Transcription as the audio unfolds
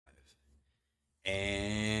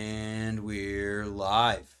And we're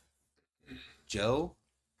live. Joe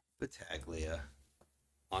Battaglia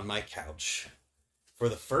on my couch for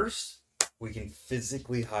the first we can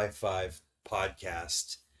physically high five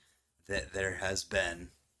podcast that there has been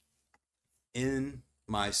in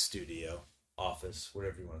my studio, office,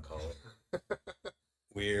 whatever you want to call it.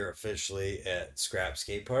 We're officially at Scrap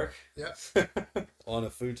Skate Park. Yep. On a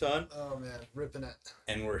futon. Oh man, ripping it.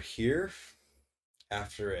 And we're here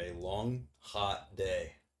after a long, hot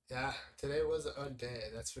day. Yeah, today was a day,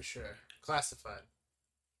 that's for sure. Classified.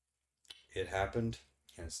 It happened,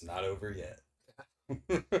 and it's not over yet.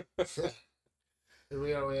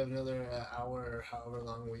 We have another hour or however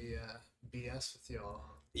long we BS with y'all.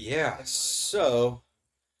 Yeah, so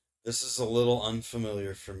this is a little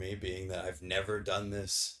unfamiliar for me, being that I've never done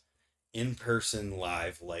this in person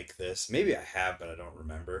live like this. Maybe I have, but I don't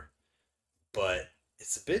remember. But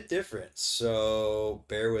it's a bit different, so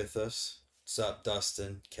bear with us. What's up,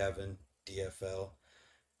 Dustin, Kevin, DFL?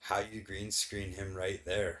 How you green screen him right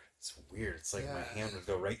there? It's weird. It's like my hand would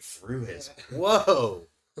go right through his. Yeah. Whoa!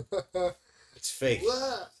 It's fake.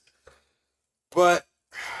 What? But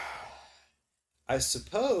I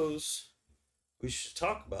suppose we should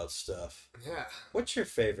talk about stuff. Yeah. What's your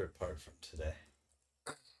favorite part from today?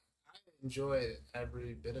 I enjoyed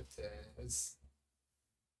every bit of today. It's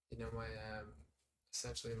my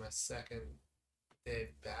essentially my second day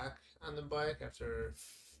back on the bike after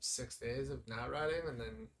 6 days of not riding, and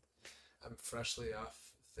then I'm freshly off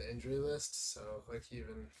the injury list. So like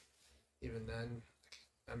even then,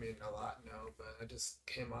 I mean a lot no, but I just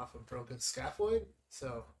came off a broken scaphoid,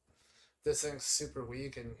 so this thing's super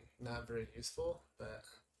weak and not very useful. But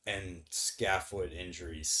And scaphoid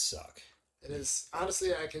injuries suck. it is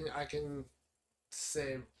honestly I can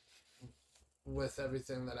say with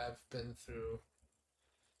everything that I've been through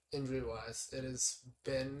injury wise, it has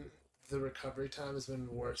been the recovery time has been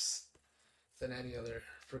worse than any other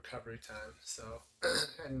recovery time. So,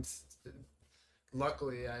 and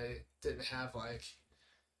luckily, I didn't have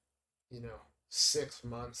 6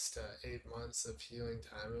 months to 8 months of healing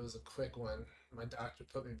time. It was a quick one. My doctor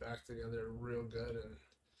put me back together real good, and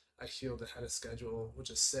I healed ahead of schedule, which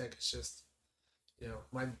is sick. It's just,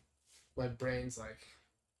 my brain's like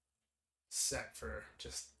set for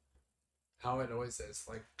just how it always is,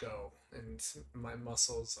 like go, and my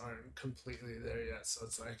muscles aren't completely there yet, so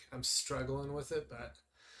it's like I'm struggling with it,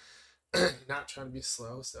 but not trying to be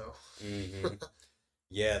slow. So Mm-hmm.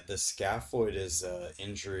 Yeah, the scaphoid is a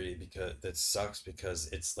injury because that sucks because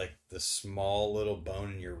it's like the small little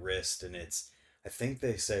bone in your wrist, and I think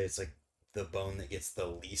they say it's like the bone that gets the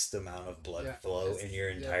least amount of blood yeah, flow in your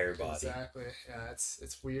yeah, entire body. exactly. Yeah,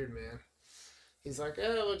 it's weird, man. He's like,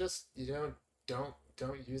 yeah, well, just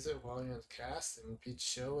don't use it while you're in the cast, and be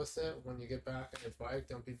chill with it. When you get back on your bike,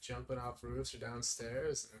 don't be jumping off roofs or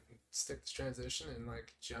downstairs, and stick to transition and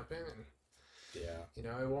like jumping, and Yeah.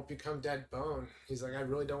 it won't become dead bone. He's like, I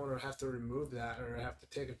really don't want to have to remove that or have to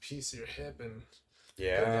take a piece of your hip and put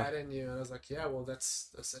Yeah. that in you. And I was like, yeah, well, that's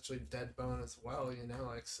essentially dead bone as well,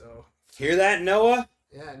 like so. Hear that, Noah?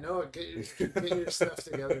 Yeah, no, get your stuff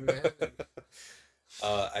together, man. And,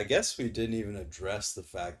 I guess we didn't even address the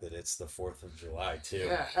fact that it's the 4th of July, too.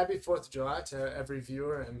 yeah, happy 4th of July to every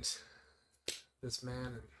viewer and this man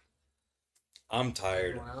and I'm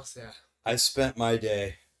tired. everyone else. Yeah, I spent my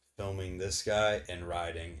day filming this guy and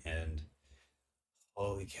riding, and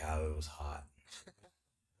holy cow, it was hot.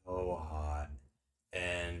 Oh, hot.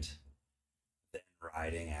 And then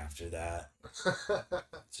riding after that, it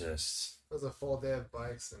just. was a full day of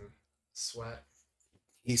bikes and sweat.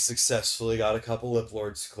 He successfully got a couple Lip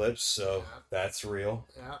Lords clips, so Yeah, that's real.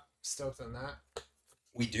 yeah, stoked on that.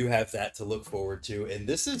 We do have that to look forward to, and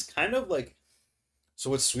this is kind of like. So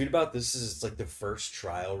what's sweet about this is it's like the first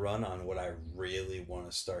trial run on what I really want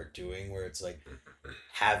to start doing, where it's like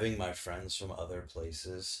having my friends from other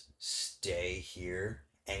places stay here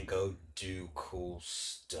and go do cool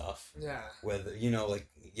stuff. Yeah, Whether, like,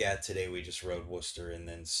 yeah, today we just rode Worcester and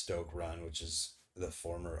then Stoke Run, which is the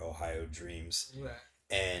former Ohio Dreams. right.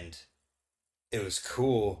 And it was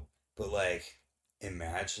cool, but like,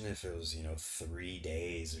 imagine if it was, 3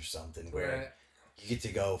 days or something where Right. you get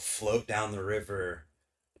to go float down the river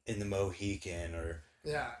in the Mohican or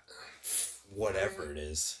Yeah. whatever it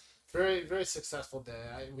is. Very, very successful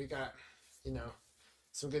day. We got, you know,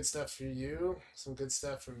 some good stuff for you, some good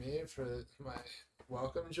stuff for me for my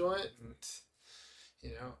welcome joint, and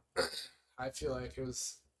you know, I feel like it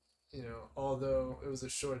was, although it was a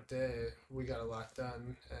short day, we got a lot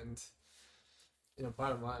done, and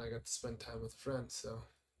bottom line, I got to spend time with a friend. So,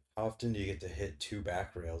 How often do you get to hit two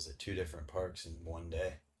back rails at two different parks in one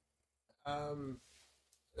day? um,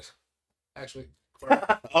 Actually, quite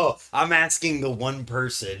Oh, I'm asking the one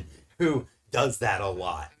person who does that a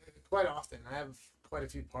lot. quite often. I have quite a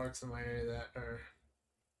few parks in my area that are,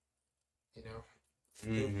 you know,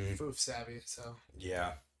 Hmm. foof savvy. So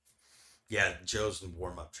Yeah. Yeah, Joe's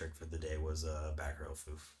warm up trick for the day was a back rail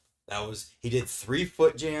foof. That was he did 3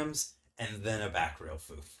 foot jams and then a back rail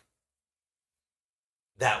foof.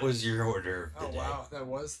 That was your order of the oh day. wow, that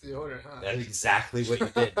was the order, huh? That's exactly what you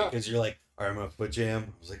did because you're like, all right, I'm gonna foot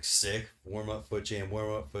jam. I was like sick, warm up foot jam,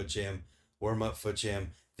 warm up foot jam, warm up foot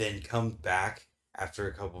jam, then come back after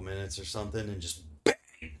a couple minutes or something and just bang.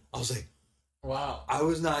 I was like, Wow, I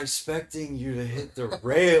was not expecting you to hit the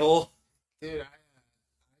rail. dude,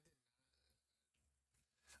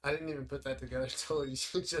 I didn't even put that together until you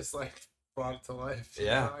just like brought it to life. You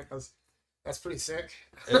Yeah, know, like that's pretty sick.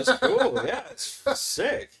 it was cool. Yeah, it's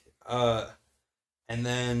sick. And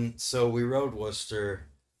then so we rode Worcester,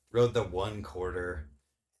 rode the 1 quarter,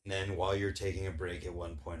 and then while you're taking a break at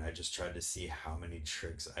one point, I just tried to see how many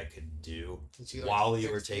tricks I could do Did you like while you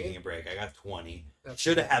were 16? taking a break. I got 20. That's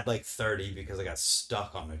Should have had like 30 because I got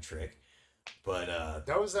stuck on a trick. But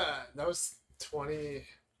that was 20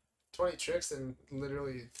 tricks in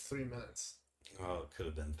literally 3 minutes. oh, it could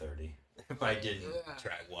have been 30 if I didn't Yeah,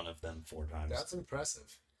 try one of them 4 times. that's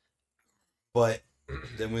impressive. But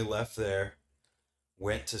then we left there,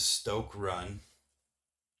 went to Stoke Run.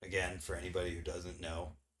 Again, for anybody who doesn't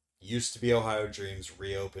know, used to be Ohio Dreams,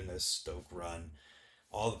 reopened as Stoke Run.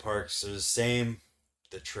 All the parks are the same.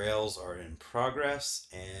 The trails are in progress,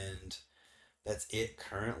 and that's it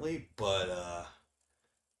currently. But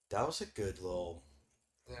that was a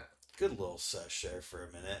Yeah, good little sesh there for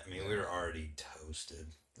a minute. I mean, we yeah, were already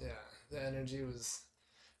toasted. yeah. The energy was.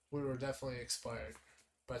 We were definitely expired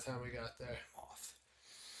by the time we got there. Off.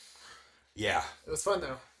 Yeah, It was fun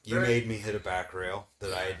though. you made me hit a back rail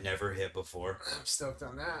that I had never hit before. I'm stoked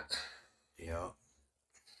on that. Yeah,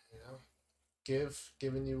 You know,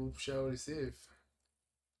 giving you show receive.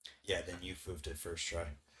 yeah. Then you foofed it first try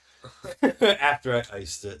after I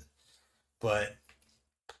iced it. But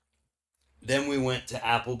then we went to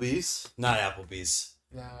Applebee's, not Applebee's,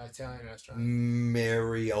 No, Italian restaurant.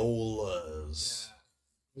 Mariola's. Yeah,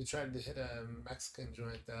 we tried to hit a Mexican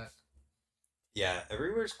joint that Yeah,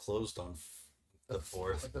 everywhere's closed on the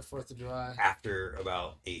 4th the 4th of July. after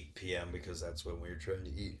about 8 p.m. because that's when we were trying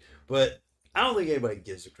to eat. But I don't think anybody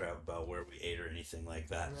gives a crap about where we ate or anything like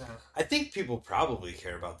that. Yeah. I think people probably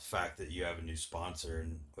care about the fact that you have a new sponsor,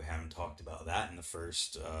 and we haven't talked about that in the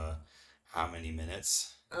first how many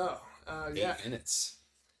minutes? Oh, yeah, 8 minutes.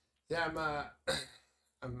 yeah.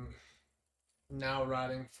 I'm now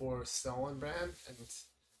riding for Stolen brand, and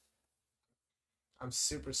I'm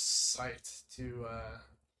super psyched to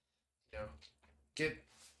you know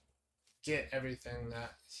get everything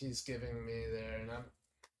that he's giving me there, and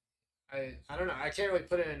I don't know. I can't really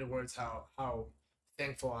put it into words how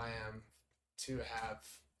thankful I am to have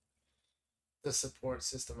the support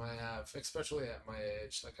system I have, especially at my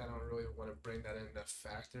age. Like I don't really want to bring that into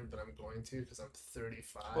factor, but I'm going to because I'm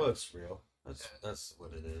 35. Well, it's real. That's Yeah. that's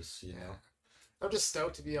what it is, you know. I'm just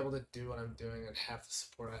stoked to be able to do what I'm doing and have the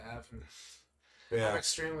support I have, and I'm Yeah.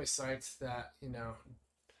 extremely psyched that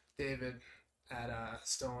David at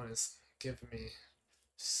Stone has given me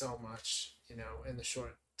so much, in the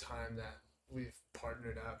short time that we've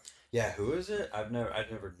partnered up. Yeah, who is it? I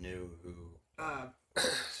never knew who. Uh,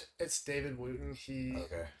 it's David Wooten.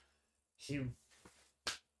 Okay. He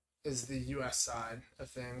is the U.S. side of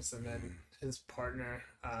things, and then his partner,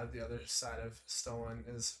 the other side of Stolen,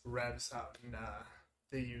 is Revs out in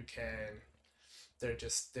the UK, and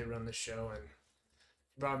they run the show, and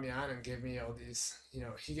he brought me on and gave me all these,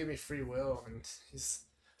 he gave me free will, and he's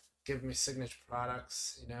giving me signature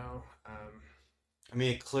products, I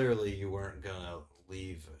mean, clearly you weren't gonna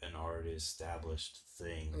leave an already established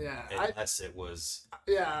thing, Yeah, unless it was.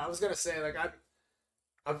 I was gonna say like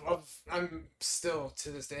I'm still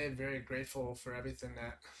to this day very grateful for everything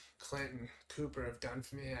that Clint and Cooper have done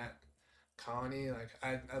for me at Colony. Like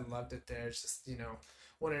I loved it there. It's just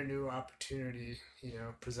when a new opportunity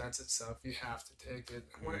presents itself, you have to take it.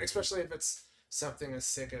 Especially if it's something as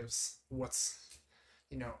sick as what's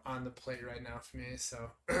on the plate right now for me.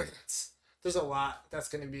 So there's a lot that's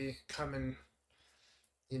going to be coming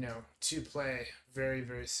to play very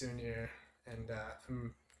very soon here, and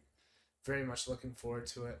I'm very much looking forward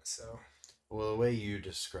to it. So Well, the way you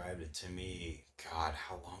described it to me, God,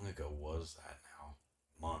 how long ago was that now?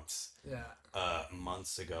 Months. yeah,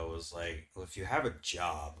 Months ago was like, well, if you have a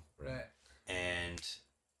job right, and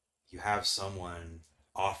you have someone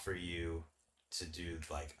offer you to do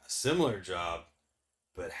like a similar job,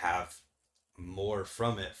 but have more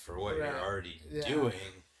from it for what right, you're already yeah,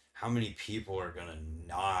 doing, how many people are gonna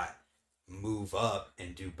not move up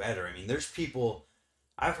and do better? I mean, there's people.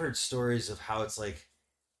 I've heard stories of how it's like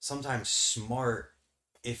sometimes smart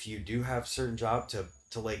if you do have certain job to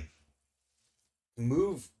like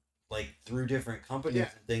move like through different companies Yeah,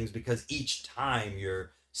 and things because each time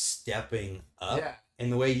you're stepping up yeah,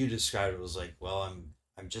 and the way you described it was like, well,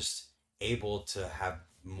 I'm just able to have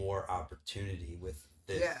more opportunity with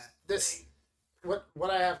this yeah. This thing.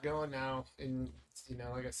 what I have going now, and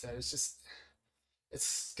like I said, it's just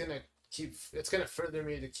it's gonna further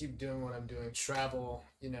me to keep doing what I'm doing, travel,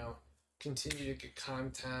 continue to get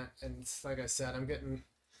content, and like I said, I'm getting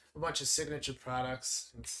a bunch of signature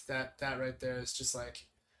products, and that right there is just like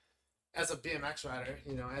as a BMX rider,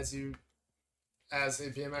 as a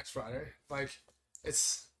BMX rider, like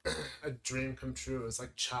it's a dream come true. It's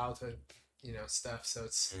like childhood, stuff. So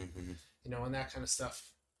it's Mm-hmm. when that kind of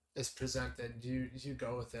stuff is presented, you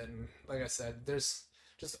go with it. And like I said, there's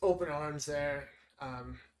just open arms there.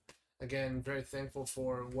 Um, Again, very thankful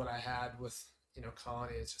for what I had with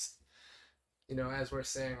Colony. It's just as we're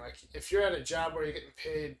saying, like if you're at a job where you're getting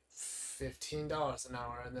paid $15 an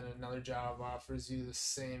hour, and then another job offers you the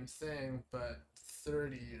same thing but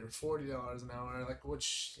 $30 or $40 an hour, like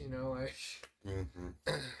which like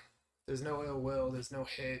Mm-hmm. there's no ill will, there's no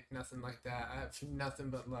hate, nothing like that. I have nothing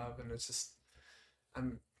but love, and it's just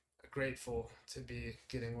I'm grateful to be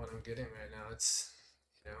getting what I'm getting right now. It's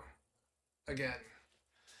again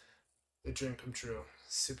a dream come true.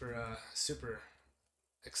 Super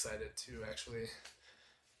excited to actually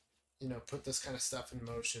put this kind of stuff in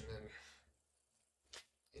motion and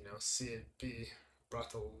see it be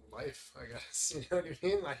brought to life, I guess. You know what I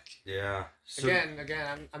mean? Like Yeah. So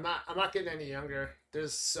again, I'm not getting any younger.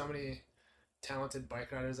 There's so many talented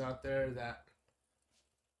bike riders out there that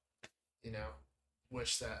you know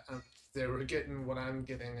wish that they were getting what I'm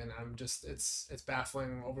getting, and I'm just it's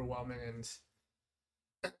baffling, overwhelming,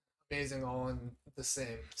 and amazing all in the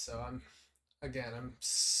same. So I'm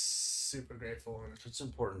super grateful, and it's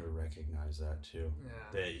important to recognize that too,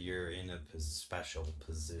 yeah, that you're in a special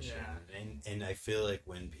position, yeah, and I feel like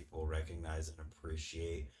when people recognize and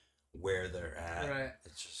appreciate where they're at, right,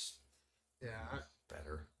 it's just yeah.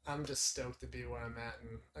 better. I'm just stoked to be where I'm at,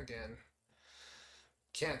 and again,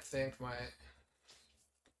 can't thank my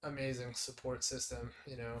amazing support system,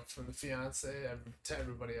 from the fiance to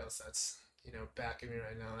everybody else that's backing me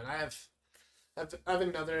right now. And I have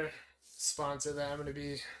another sponsor that I'm going to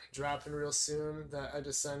be dropping real soon that I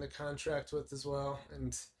just signed a contract with as well.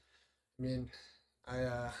 And I mean,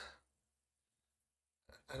 I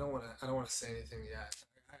don't want to say anything yet.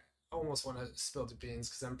 I almost want to spill the beans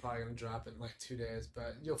because I'm probably going to drop it in like 2 days,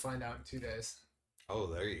 but you'll find out in 2 days. Oh,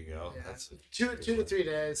 there you go. Yeah, That's a two good to one. 3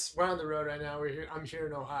 days. We're on the road right now. We're here. I'm here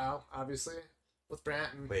in Ohio, obviously, with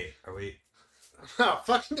Brant. And Wait, are we oh,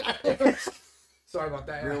 fucking. Sorry about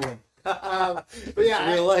that. real Yeah. one? But It's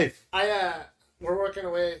yeah, real life. we're working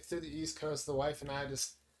our way through the East Coast. The wife and I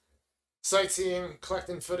just sightseeing,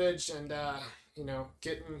 collecting footage, and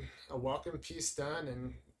getting a welcome piece done,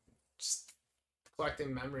 and just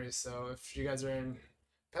collecting memories. So if you guys are in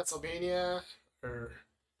Pennsylvania or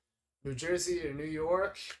New Jersey or New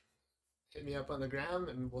York, hit me up on the gram,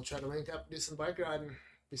 and we'll try to link up and do some bike riding.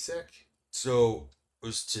 Be sick. So it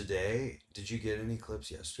was today. Did you get any clips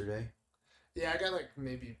yesterday? Yeah, I got like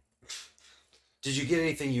maybe. Did you get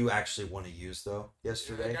anything you actually want to use though Like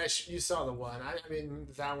yesterday? you saw the one. I mean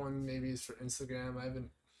that one maybe is for Instagram. I haven't.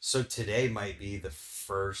 So today might be the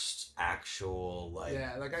first actual like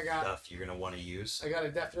Yeah, like I got stuff you're gonna want to use. I got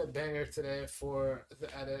a definite banger today for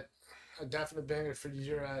the edit, a definite banger for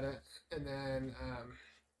your edit, and then I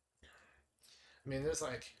mean there's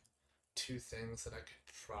like two things that I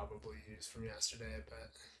could probably use from yesterday, but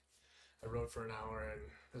I rode for an hour, and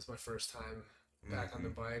it was my first time back on the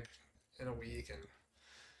Mm-hmm. bike in a week, and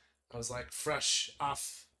I was like fresh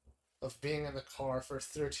off of being in the car for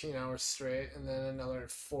 13 hours straight, and then another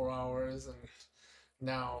 4 hours, and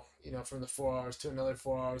now from the 4 hours to another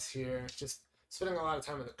 4 hours here, just spending a lot of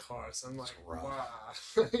time in the car. So I'm It's like,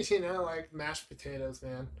 rough. wow, like mashed potatoes,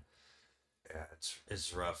 man. Yeah,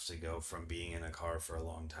 it's rough to go from being in a car for a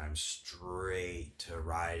long time straight to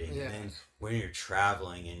riding, and Yeah, then when you're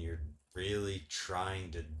traveling and you're really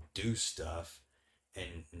trying to do stuff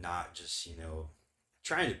and not just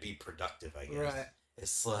trying to be productive, I guess right.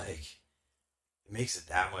 it's like it makes it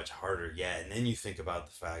that much harder. Yeah, and then you think about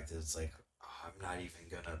the fact that it's like, oh, I'm not even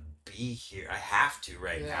gonna be here. I have to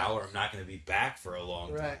right Yeah, now, or I'm not gonna be back for a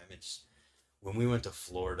long right. time. It's when we went to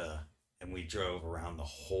Florida and we drove around the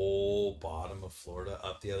whole bottom of Florida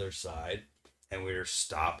up the other side, and we were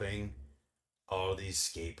stopping all these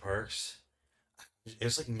skate parks. It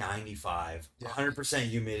was like 95, Yeah. 100%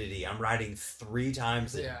 humidity. I'm riding 3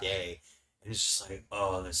 times a Yeah. day. And it's just like,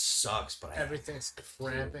 oh, this sucks. But Everything's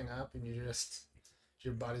cramping up, and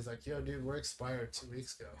your body's like, yo, dude, we're expired 2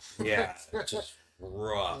 weeks ago. yeah, just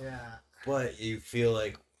rough. Yeah. But you feel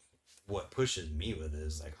like what pushes me with it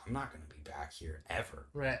is like, I'm not going to be back here ever.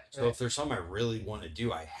 Right. So Right. if there's something I really want to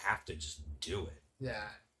do, I have to just do it. Yeah.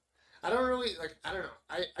 I don't really like. I don't know.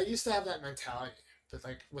 I used to have that mentality, but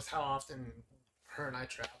like with how often her and I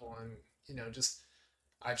travel, and just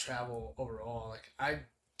I travel overall. Like I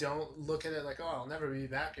don't look at it like, oh, I'll never be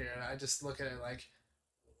back here. I just look at it like,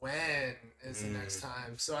 when is the next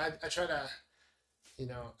time? So I try to,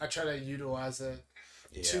 I try to utilize it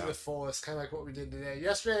to Yeah. the fullest, kind of like what we did today.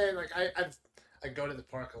 Yesterday, like I go to the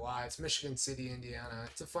park a lot. It's Michigan City, Indiana.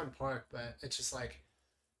 It's a fun park, but it's just like,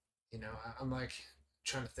 I'm like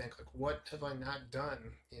trying to think like, what have I not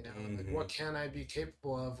done? Like what can I be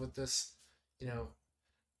capable of with this, you know,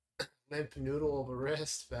 limp noodle of a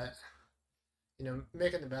wrist? But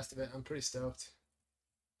making the best of it. I'm pretty stoked.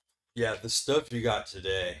 Yeah, the stuff you got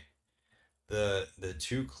today, the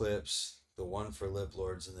two clips, the one for Lip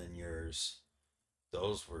Lords and then yours,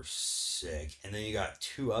 those were sick. And then you got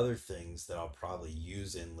two other things that I'll probably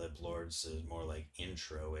use in Lip Lords as more like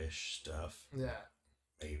intro-ish stuff. Yeah,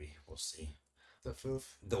 Maybe. We'll see. the foof.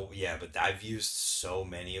 Yeah, but I've used so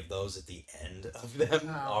many of those at the end of them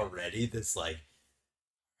already. That's like,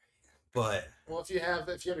 but Well, if you have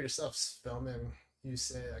yourself filming, you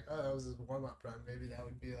say like, oh, that was a warm up run. Maybe that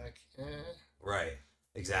would be like, right,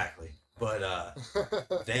 exactly. But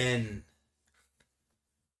then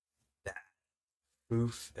that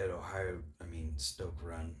proof at Ohio, I mean Stoke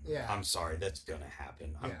Run. Yeah. I'm sorry, that's gonna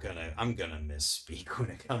happen. Yeah. I'm gonna misspeak when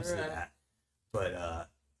it comes to Right. that. But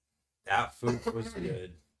that foof was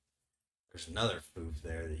good. There's another foof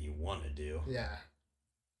there that you want to do. Yeah.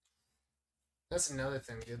 That's another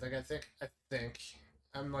thing, dude. Like I think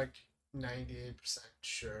I'm like 98%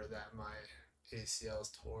 sure that my ACL's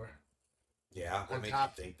tore. Yeah, what On makes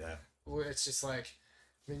top- you think that? Well, it's just like,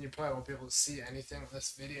 I mean, you probably won't be able to see anything in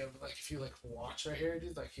this video, but like if you like watch right here,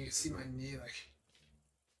 dude, like you can see my knee like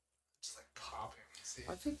just like popping. See?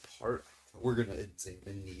 I think we're gonna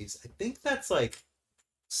examine knees. I think that's like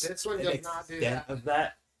This one an does not do extent that. of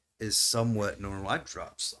that is somewhat normal. I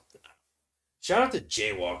dropped something. Shout out to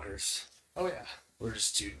Jaywalkers. Oh yeah. We're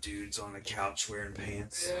just two dudes on a couch wearing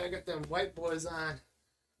pants. Yeah, I got them white boys on.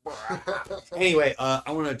 Anyway,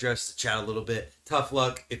 I want to address the chat a little bit. Tough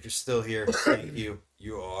luck if you're still here. Thank you.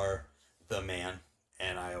 You are the man,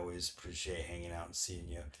 and I always appreciate hanging out and seeing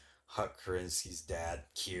you. Huck Karinsky's dad,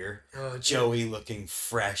 Kier. Oh, dude. Joey looking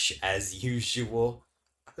fresh as usual.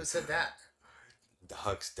 Who said that? The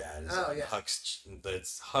Huck's dad is Oh, yeah. but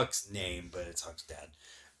it's Huck's name, but it's Huck's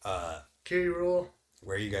dad. Curie rule.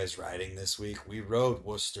 Where are you guys riding this week? We rode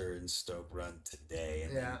Worcester and Stoke Run today,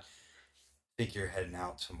 and Yeah. I think you're heading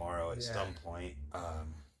out tomorrow at Yeah. some point.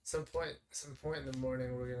 Some point in the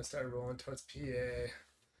morning, we're gonna start rolling towards PA.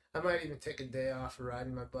 I might even take a day off for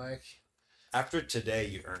riding my bike. After today,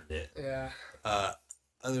 you earned it. Yeah,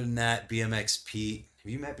 Other than that, BMX Pete.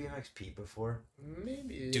 Have you met BMX Pete before?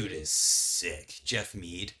 maybe. Dude is sick. Jeff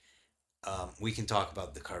Mead. We can talk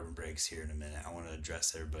about the carbon brakes here in a minute. I want to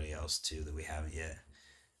address everybody else too that we haven't yet.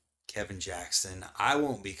 Kevin Jackson. I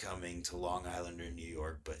won't be coming to Long Island or New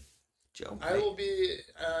York, but Joe might. I will be.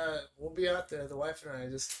 We'll be out there. The wife and I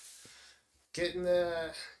just getting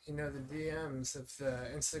the the DMs of the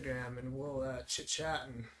Instagram, and we'll chit chat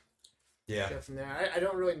and Yeah. go from there. I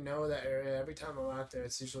don't really know that area. Every time I'm out there,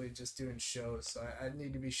 it's usually just doing shows. So I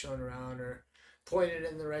need to be shown around or pointed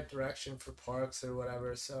in the right direction for parks or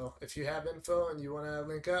whatever. So if you have info and you want to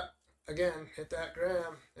link up, again, hit that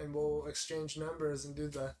gram and we'll exchange numbers and do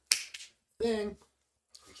the thing.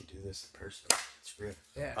 We could do this in person. It's real.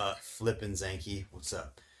 Yeah. Flippin' Zanky, what's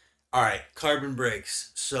up? All right, carbon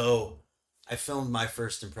brakes. So I filmed my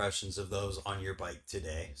first impressions of those on your bike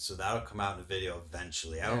today, so that'll come out in a video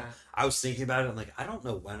eventually. I was thinking about it. I'm like, I don't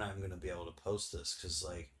know when I'm gonna be able to post this because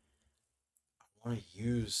like I want to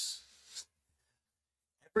use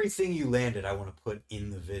everything you landed. I want to put in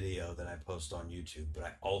the video that I post on YouTube, but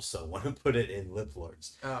I also want to put it in Lip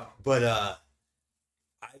Lords. Oh. But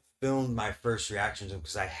I filmed my first reaction to him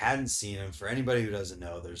because I hadn't seen him. For anybody who doesn't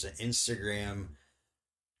know, there's an Instagram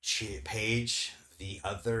page, the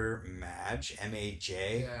other Madge,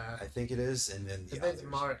 MAJ, Yeah. I think it is, and then His the name's others.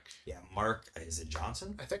 Mark. Yeah, Mark. Is it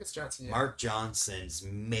Johnson? I think it's Johnson. Yeah. Mark Johnson's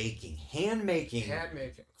hand making Hand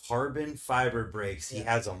making. carbon fiber brakes. He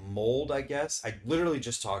Yeah. has a mold, I guess. I literally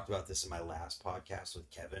just talked about this in my last podcast with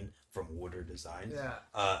Kevin from Wooder Designs.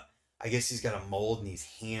 Yeah. I guess he's got a mold and he's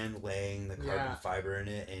hand laying the carbon Yeah, fiber in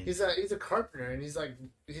it, and he's a carpenter, and he's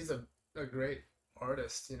a great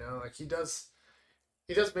artist. You know, like he does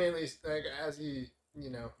mainly like as he you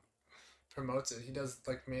know promotes it. He does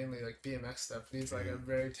like mainly like BMX stuff, but he's like a mm,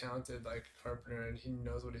 very talented like carpenter, and he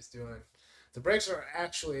knows what he's doing. The brakes are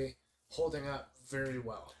actually holding up very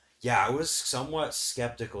well. yeah, I was somewhat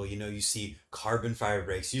skeptical. You know, you see carbon fiber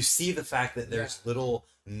brakes, you see the fact that Yeah, there's little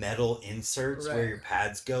metal inserts where right. your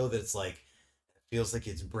pads go. That's like feels like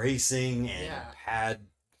it's bracing, and your Yeah, pad,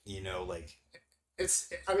 like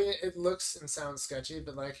I mean, it looks and sounds sketchy,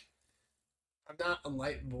 but like I'm not a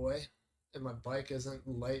light boy, and my bike isn't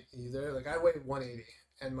light either. Like I weigh 180,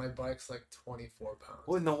 and my bike's like 24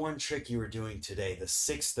 well, pounds. and the one trick you were doing today, the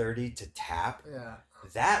 630 to tap, Yeah,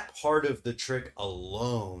 that part of the trick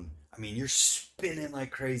alone, I mean, you're spinning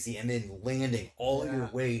like crazy and then landing all your yeah,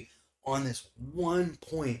 weight on this one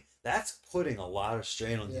point. That's putting a lot of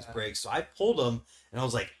strain on these yeah, brakes. So I pulled them and I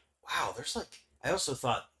was like, wow, there's like, I also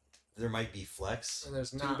thought there might be flex and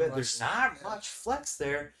there's to not it. much. There's not Yeah, much flex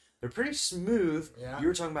there. They're pretty smooth. yeah, You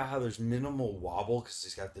were talking about how there's minimal wobble because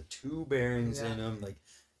he's got the two bearings yeah, in them. Like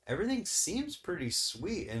everything seems pretty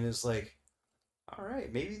sweet, and it's like, all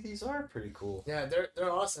right, maybe these are pretty cool. yeah.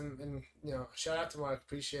 They're awesome, and shout out to Mark.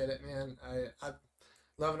 Appreciate it, man. I'm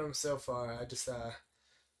loving them so far. I just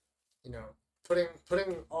you know,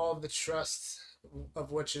 putting all the trust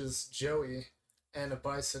of which is Joey and a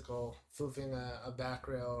bicycle, foofing a back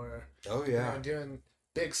rail, or Oh yeah, doing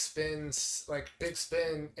big spins, like big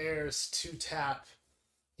spin airs to tap,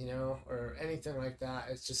 or anything like that.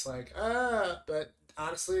 It's just like but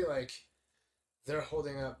honestly, like they're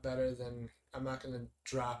holding up better than I'm not gonna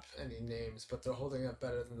drop any names, but they're holding up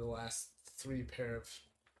better than the last three pair of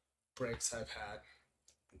breaks I've had.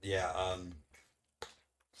 yeah.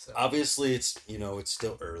 So Obviously, it's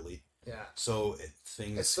still early, yeah, so it's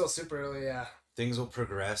things still super early. Yeah. things will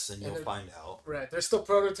progress, and And you'll they're find out. right. They're still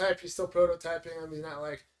prototype. He's still prototyping them. He's not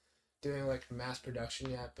like doing like mass production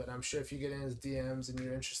yet. But I'm sure if you get in his DMs and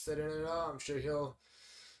you're interested in it all, I'm sure he'll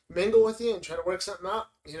mingle with you and try to work something out.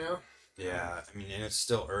 Yeah, I mean, and it's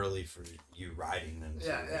still early for you riding them too.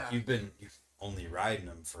 Yeah, Like yeah, you've only riding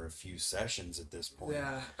them for a few sessions at this point.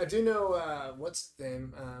 yeah. I do know what's his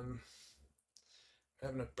name. I'm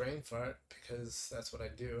having a brain fart because that's what I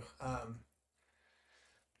do.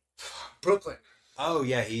 Brooklyn. Oh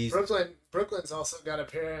yeah, Brooklyn's also got a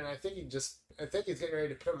pair, and I think he's getting ready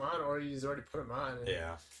to put them on, or he's already put them on. And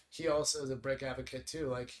yeah. he also is a brake advocate too,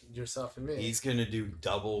 like yourself and me. He's gonna do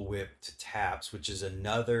double whip to taps, which is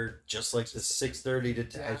another just like the 630 to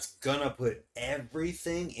Yeah. it's gonna put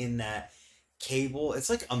everything in that cable. It's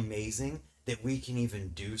like amazing that we can even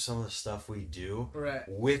do some of the stuff we do Right.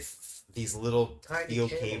 with these little Tiny steel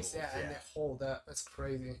cables, cables. yeah, and they hold up. That's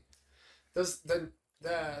crazy. Those the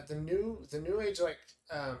new age like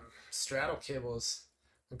straddle cables.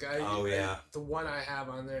 Oh yeah. The one I have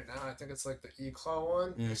on there now, I think it's like the E-Claw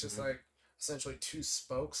one. It's just Mhm. like essentially two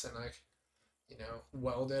spokes and like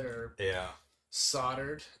welded or Yeah.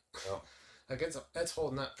 soldered. Yep. Like it's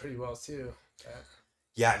holding up pretty well too.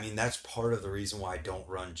 Yeah, I mean that's part of the reason why I don't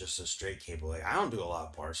run just a straight cable. Like I don't do a lot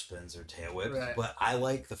of bar spins or tail whips, Right. but I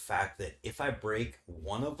like the fact that if I break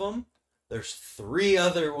one of them, there's three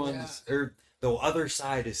other ones, or the other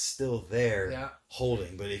side is still there Yeah.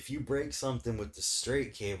 holding. But if you break something with the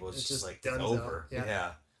straight cable, it's It's just just like it's donezo. over. Yeah.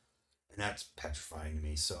 Yeah, and that's petrifying to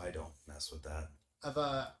me, so I don't mess with that. I've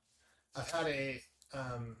uh I've had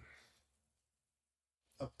um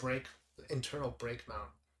a brake internal brake mount.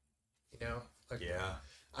 Like Yeah.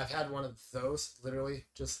 I've had one of those literally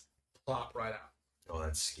just plop right out. Oh,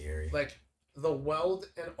 that's scary. Like the weld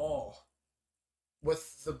and all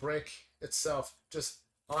with the brake itself just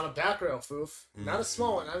on a back rail foof. Not a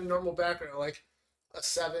small one, not a normal back rail, like a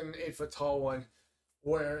 7, 8 foot tall one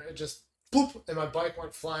where it just boop and my bike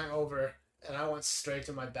went flying over and I went straight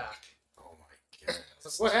to my back. Oh my god.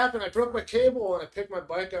 Like, what happened? I broke my cable and I picked my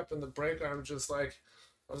bike up and the brake arm just like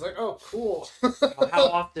I was like, oh cool. How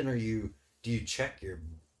often do you check your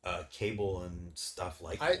cable and stuff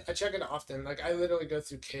like I that? check it often. Like I literally go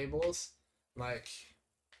through cables, like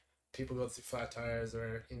people go through flat tires,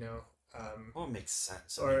 or Well, it makes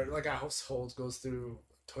sense. I or mean, like a household goes through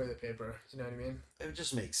toilet paper. You know what I mean? it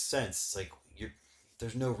just makes sense. It's like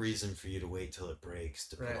there's no reason for you to wait till it breaks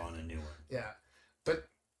to put Right. on a new one. Yeah, but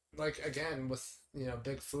like again with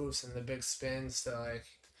big foofs and the big spins to like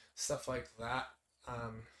stuff like that.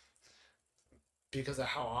 Because of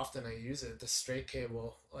how often I use it, the straight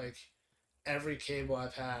cable, like every cable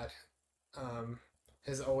I've had,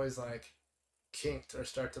 has always like kinked or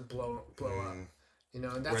start to blow up. Mm. And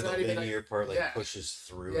Where that's the not even linear like part like yeah, pushes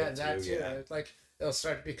through yeah, it that too. too. Yeah. It's like it'll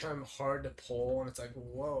start to become hard to pull, and it's like,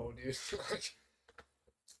 whoa, dude. Like,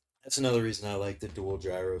 That's another reason I like the dual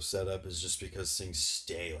gyro setup is just because things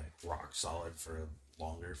stay like rock solid for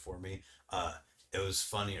longer for me. Uh, it was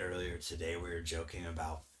funny earlier today we were joking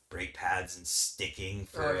about brake pads and sticking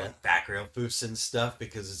oh for yeah, back rail poofs and stuff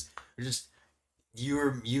because it's just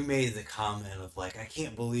you made the comment of like I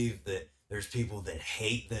can't believe that there's people that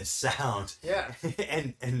hate this sound, yeah,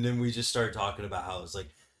 and then we just started talking about how it's like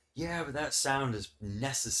yeah, but that sound is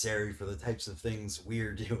necessary for the types of things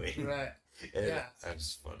we're doing. right, And yeah.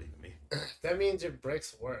 that's funny to me. That means your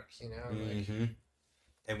brakes work, you know, like, Mm-hmm.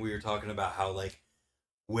 And we were talking about how like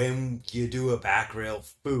when you do a back rail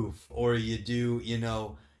spoof or you do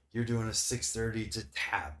you're doing a 630 to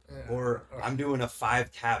tap yeah, or I'm doing a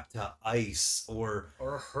 5 tap to ice or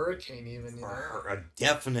a hurricane even, you know.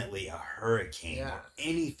 definitely a hurricane Yeah, or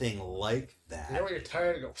anything like you know that. when you're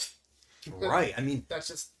tired, go. Right. I mean, That's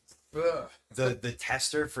just, ugh. the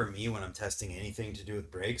tester for me when I'm testing anything to do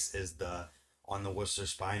with brakes is the on the Worcester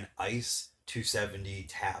spine ice 270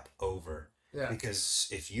 tap over. Yeah, Because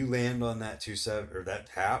if you land on that 27 or that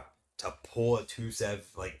tap to pull a 27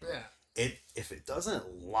 like yeah, it if it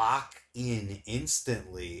doesn't lock in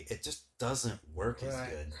instantly, it just doesn't work as right.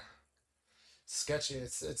 good. Sketchy.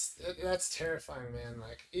 That's terrifying, man.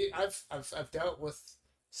 Like I've dealt with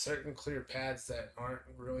certain clear pads that aren't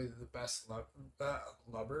really the best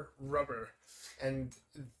rubber, and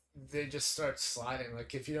they just start sliding.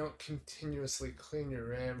 Like if you don't continuously clean your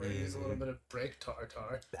rim or use a little Mm-hmm. bit of brake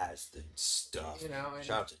tartar, That's the stuff. you know,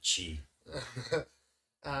 Shout out to Chi.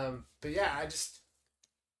 and but yeah,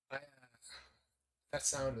 that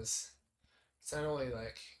sound is it's not only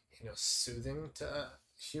like soothing to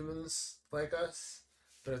humans like us,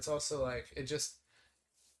 but it's also like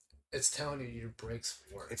it's telling you your brakes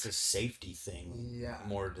work. It's a safety thing Yeah,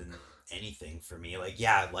 more than anything for me. Like,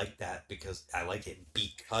 yeah, I like that because I like it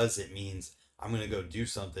because it means I'm gonna go do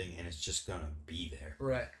something and it's just gonna be there.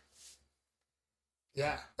 right.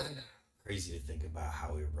 Yeah, Crazy to think about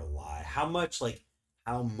how we rely, how much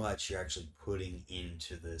you're actually putting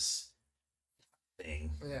into this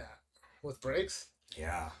thing. yeah. With brakes,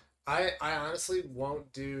 Yeah. I honestly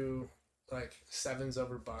won't do like sevens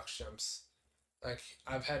over box jumps. Like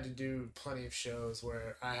I've had to do plenty of shows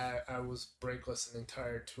where I was brakeless an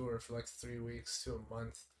entire tour for like 3 weeks to a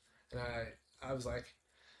month, and I was like,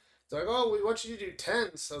 they're like, oh, we want you to do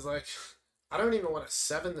tens. I was like, I don't even want to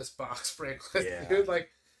seven this box brakeless, Yeah. dude. Like,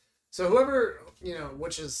 so whoever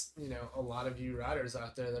which is a lot of you riders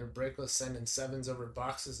out there that are brakeless sending sevens over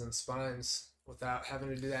boxes and spines without having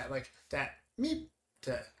to do that like that meep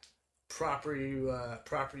to proper you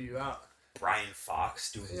out. Brian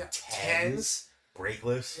Fox doing Yeah, tens, tens.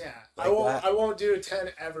 brakeless, Yeah, like that. I won't do a 10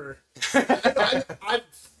 ever.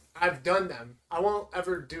 I've done them. I won't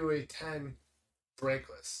ever do a 10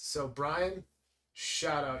 brakeless. So Brian,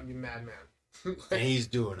 shout out you madman. And he's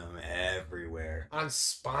doing them everywhere. On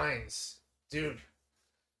spines, dude,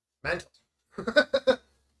 mental.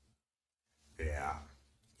 Yeah.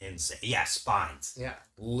 Insane. Yeah, spines. Yeah,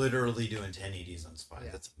 Literally doing 1080s on spines.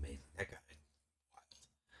 yeah. That's amazing. That guy.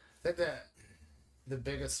 I think that the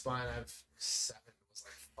biggest spine I've seven was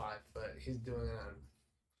like 5 foot. He's doing it on.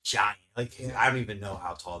 Giant. Like, Yeah. I don't even know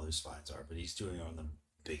how tall those spines are, but he's doing it on the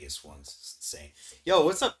biggest ones. It's insane. Yo,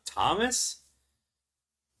 what's up, Thomas?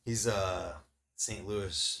 He's St.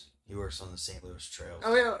 Louis. He works on the St. Louis Trail.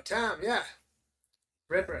 Oh yeah, Tom. Yeah,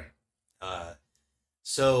 Ripper. Uh,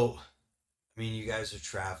 so I mean, you guys are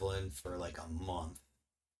traveling for like a month,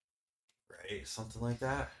 right? Something like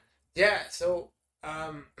that. Yeah. So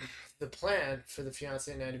the plan for the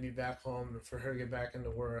fiance and I to be back home and for her to get back into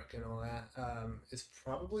work and all that is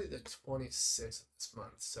probably the 26th of this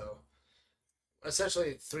month. So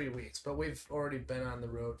essentially 3 weeks, but we've already been on the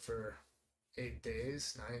road for 8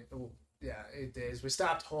 days, nine. Oh, yeah, 8 days. We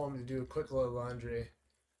stopped home to do a quick load of laundry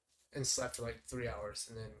and slept for like 3 hours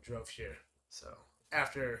and then drove here. So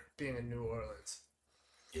after being in New Orleans,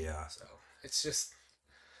 Yeah. so it's just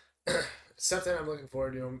it's something I'm looking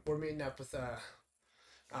forward to. We're meeting up with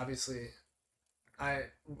obviously I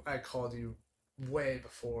called you way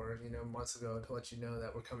before months ago to let you know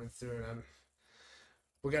that we're coming through and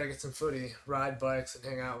we got to get some footy, ride bikes, and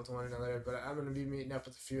hang out with one another. But I'm going to be meeting up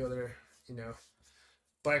with a few other,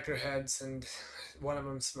 biker heads, and one of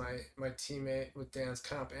them's my teammate with Dan's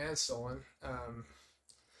comp and Stolen,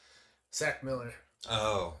 Zach Miller.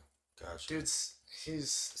 Oh, gosh. Dude's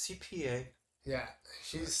he's CPA. yeah,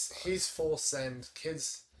 he's full send.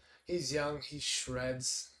 Kids, he's young. He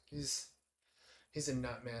shreds. He's a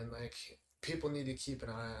nut man. Like people need to keep an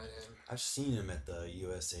eye on him. I've seen him at the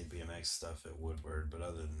USA BMX stuff at Woodward, but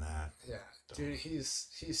other than that, Yeah, don't. dude, he's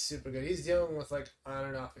super good. He's dealing with like on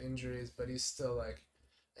and off injuries, but he's still like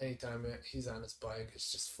anytime he's on his bike,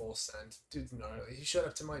 it's just full send. Dude's gnarly. He showed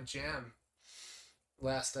up to my jam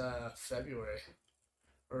last February,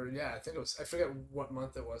 or yeah, I think it was. I forget what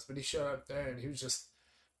month it was, but he showed up there and he was just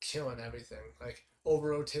killing everything, like over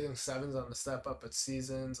rotating sevens on the step up at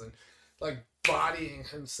seasons and like bodying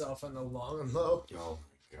himself on the long and low. Oh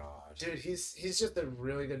my god, Dude, he's just a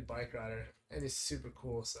really good bike rider and he's super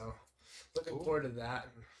cool. So looking cool. forward to that.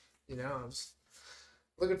 And I'm just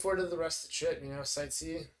looking forward to the rest of the trip.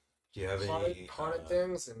 Sightsee Do you have any? haunted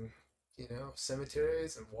things and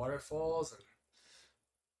cemeteries and waterfalls and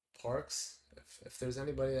parks. If there's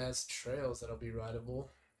anybody that has trails that'll be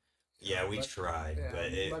rideable. Yeah, we tried, yeah,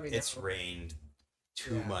 but let me it's know. rained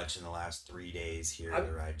too Yeah. much in the last 3 days here I-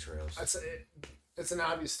 to ride trails. It's an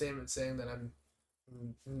obvious statement saying that I'm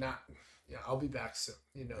not. Yeah, I'll be back soon.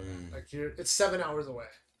 Like it's 7 hours away.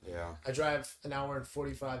 Yeah, I drive an hour and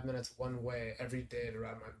 45 minutes one way every day to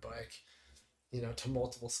ride my bike. To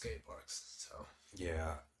multiple skate parks. So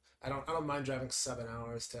yeah. I don't mind driving 7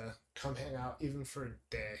 hours to come hang out even for a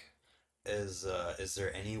day. Is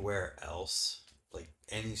there anywhere else, like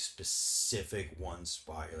any specific one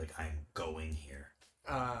spot you're like, I'm going here?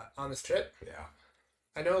 On this trip, Yeah.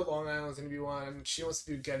 I know Long Island's gonna be one. She wants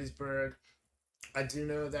to do Gettysburg. I do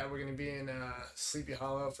know that we're gonna be in Sleepy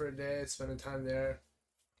Hollow for a day, spending time there,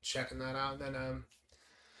 checking that out. And then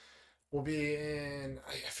we'll be in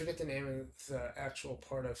I forget the name of the actual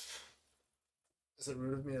part of. Is it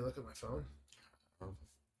rude of me to look at my phone?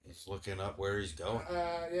 He's looking up where he's going.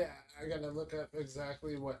 Yeah, I gotta look up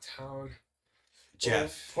exactly what town.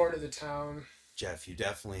 Jeff, Part of the town. Jeff, you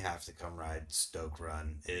definitely have to come ride Stoke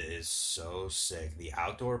Run. It is so sick. The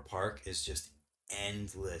outdoor park is just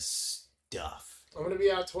endless stuff. I'm gonna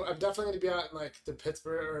be out. I'm definitely gonna be out in like the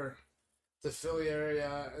Pittsburgh or the Philly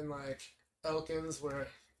area and like Elkins, where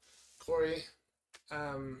Corey,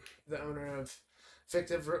 the owner of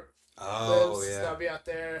Fictive Oh lives. yeah. I'll be out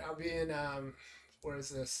there. I'll be in where is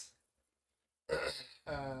this?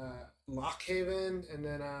 Lock Haven, and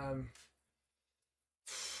then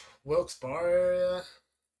Wilkes Bar area.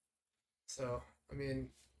 So I mean,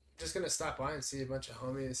 just gonna stop by and see a bunch of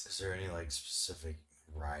homies. Is there any like specific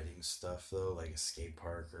riding stuff though, like a skate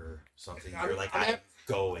park or something? I'm- You're like, I I'm have-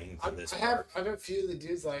 going to this I park. have a few of the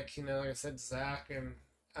dudes like like I said, Zach, and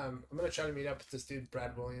I'm gonna try to meet up with this dude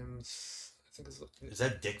Brad Williams. I think Is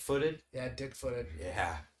that dick footed? yeah, Dick Footed.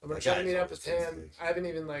 Yeah. I'm gonna That try to guy's meet up always with him. busy. I haven't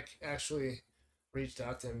even like actually reached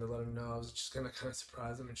out to him to let him know. I was just gonna kind of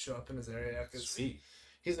surprise him and show up in his area because Sweet.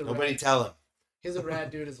 he's a Nobody rad, tell him. he's a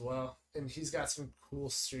rad dude as well, and he's got some cool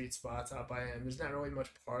street spots out by him. There's not really much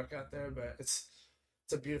park out there, but it's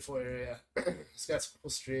a beautiful area. It's got some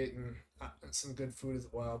cool street and some good food as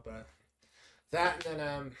well. But that and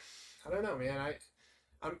then I don't know, man.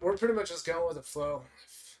 We're pretty much just going with the flow.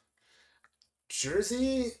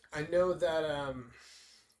 Jersey, I know that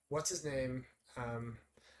what's his name? I'm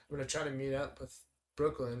gonna try to meet up with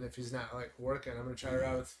Brooklyn if he's not like working. I'm gonna try to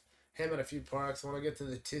ride with him at a few parks. I want to get to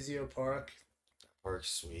the Tizio Park. Park's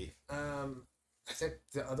sweet. I think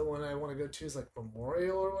the other one I want to go to is like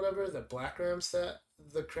Memorial or whatever. The Black Ram set,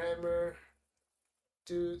 the Kramer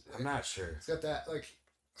dude. I'm not sure. It's got that like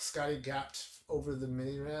Scotty gapped over the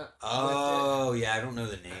mini ramp. Oh yeah, I don't know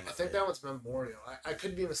the name. I of think it. that one's Memorial. I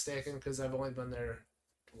could be mistaken because I've only been there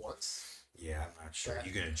once. Yeah, I'm not sure. But-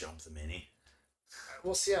 You gonna jump the mini?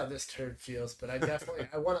 We'll see how this turd feels, but I definitely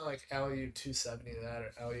I want to like LU 270 that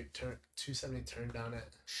or LU 270 turn down it.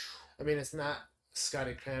 I mean, it's not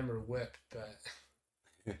Scotty Kramer whip, but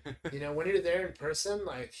when you're there in person,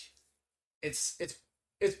 like it's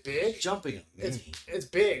big. Jumping a mini. It's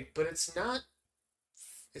big, but it's not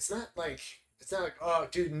like oh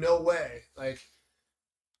dude, no way. Like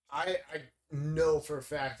I know for a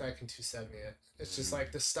fact I can 270 it. It's just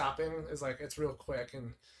like the stopping is like it's real quick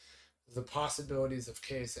and the possibilities of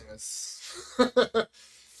casing is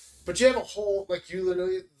but you have a whole like you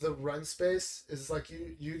literally the run space is like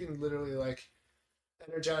you can literally like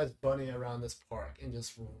energize bunny around this park and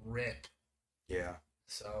just rip. Yeah.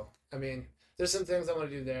 So I mean there's some things I want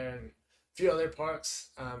to do there and a few other parks.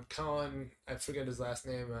 Colin, I forget his last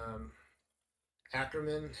name,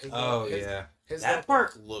 Ackerman. His That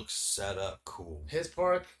park looks set up cool. His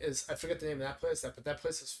park is I forget the name of that place, but that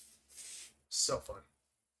place is so fun.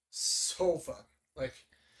 So fun. Like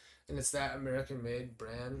and it's that American made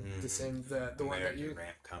brand. The same the one that you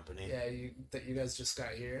Ramp Company. yeah, that you guys just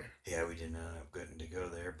got here. Yeah, we didn't end up getting to go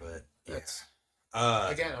there, but That's yeah.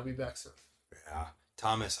 again, I'll be back soon. Yeah.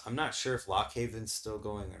 Thomas, I'm not sure if Lockhaven's still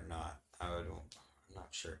going or not. I'm not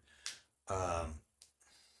sure. Um,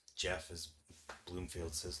 Jeff is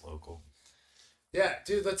Bloomfield's his local. Yeah,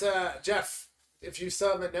 dude. Let's Jeff. If you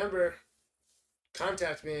still have my number,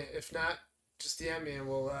 contact me. If not, just DM me and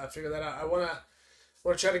we'll figure that out. I wanna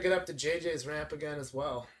try to get up to JJ's ramp again as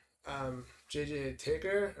well. JJ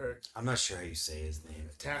Taker or I'm not sure how you say his name.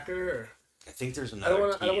 Tacker or I think there's I don't another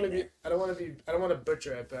want to. I don't T want in to be. there. I don't want to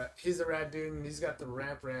butcher it, but he's a rad dude, and he's got the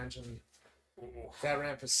ramp ranch, and that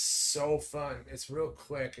ramp is so fun. It's real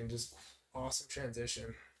quick and just awesome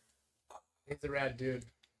transition. He's a rad dude.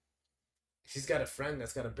 He's got a friend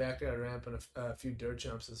that's got a backyard ramp and a few dirt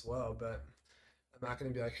jumps as well, but I'm not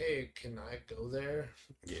gonna be like, hey, can I go there?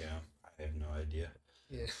 Yeah, I have no idea.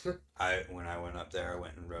 Yeah. When I went up there, I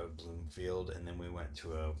went and rode Bloomfield, and then we went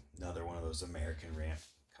to another one of those American ramp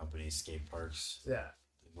companies, skate parks, Yeah.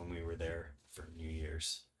 when we were there for New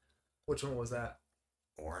Year's. Which one was that?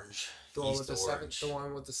 Orange. The one East with the seven. Orange. The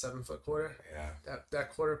one with the 7 foot quarter. Yeah. That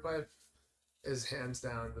quarter pipe is hands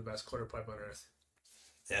down the best quarter pipe on earth.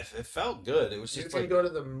 It felt good. It was You just can like go to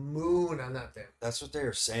the moon on that thing. that's what they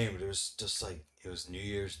were saying, but it was just like it was New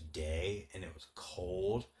Year's Day and it was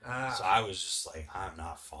cold. So I was just like, I'm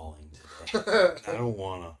not falling today. I don't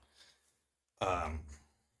wanna.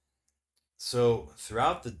 So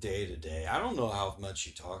throughout the day today, I don't know how much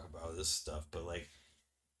you talk about this stuff, but like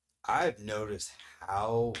I've noticed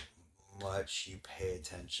how much you pay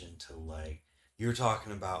attention to like you were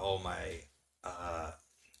talking about uh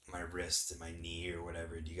my wrist and my knee or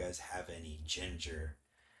whatever. Do you guys have any ginger?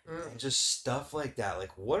 And just stuff like that.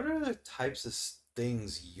 Like what are the types of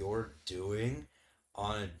things you're doing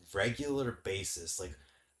on a regular basis? Like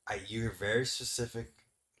you're very specific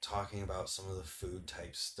talking about some of the food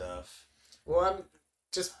type stuff. Well, I'm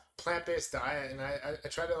just plant based diet, and I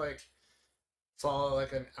try to like follow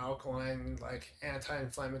like an alkaline, like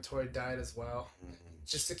anti-inflammatory diet as well, Mhm.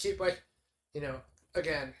 just to keep like, you know,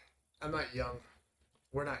 again, I'm not young.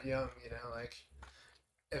 We're not young, you know. Like,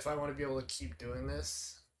 if I want to be able to keep doing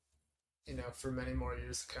this, you know, for many more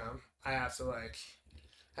years to come, I have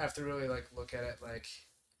to really like look at it like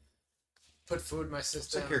put food in my It's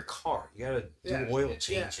system. like your car. You gotta Yeah, do oil yeah,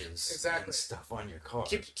 changes exactly. and stuff on your car.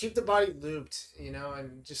 Keep the body looped, you know,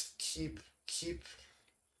 and just keep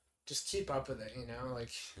up with it, you know, like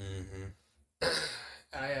Mm-hmm.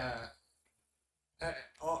 I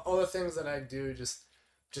all the things that I do just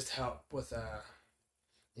help with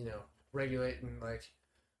you know, regulating like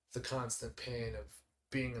the constant pain of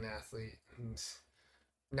being an athlete and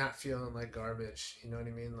not feeling like garbage, you know what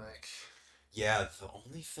I mean? Like Yeah, the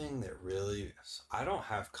only thing that really I don't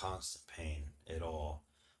have constant pain at all.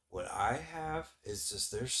 What I have is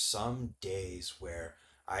just there's some days where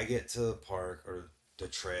I get to the park or the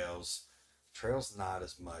trails. Trails not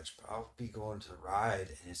as much, but I'll be going to ride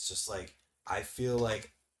and it's just like I feel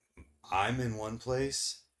like I'm in one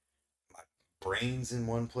place, my brain's in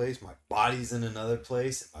one place, my body's in another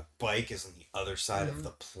place, and my bike is on the other side of mhm. the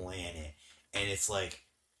planet. And it's like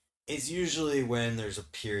it's usually when there's a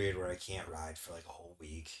period where I can't ride for like a whole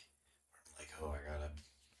week. I'm like, oh, I gotta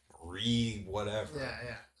re whatever.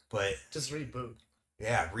 Yeah. But Just reboot.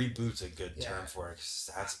 yeah, reboot's a good Yeah. term for it 'cause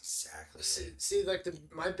that's exactly it. See like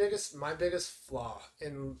my biggest flaw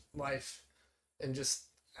in life and just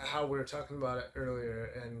how we were talking about it earlier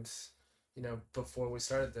and you know before we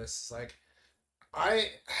started this is like I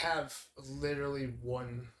have literally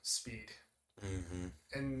one speed Mm-hmm.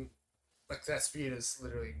 and like that speed is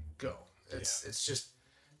literally go. Yeah. It's just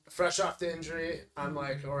fresh off the injury. I'm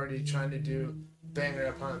like already trying to do banger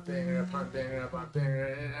upon banger upon banger upon banger,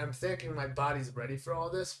 and I'm thinking my body's ready for all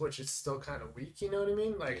this, which is still kind of weak. You know what I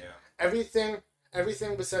mean? Like Yeah. everything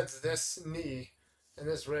besides this knee and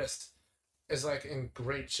this wrist is like in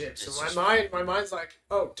great shape. So It's my just my mind's like,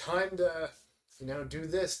 oh, time to, you know, do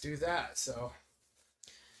this, do that. So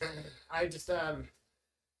I just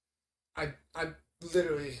I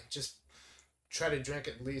literally just try to drink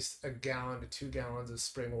at least a gallon to 2 gallons of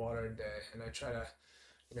spring water a day, and I try to,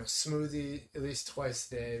 you know, smoothie at least twice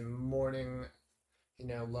a day, morning, you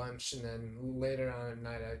know, lunch, and then later on at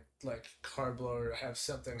night I like carb load or have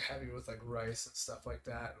something heavy with like rice and stuff like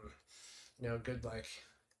that, and you know, good like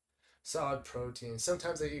solid protein.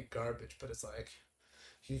 Sometimes I eat garbage, but it's like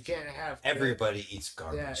you can't have good. Everybody eats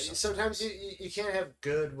garbage. Yeah, sometimes Sometimes. you can't have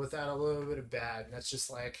good without a little bit of bad, and that's just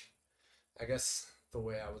like I guess the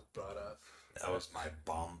way I was brought up. That was my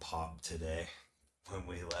bomb pop today when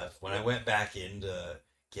we left. When I went back in to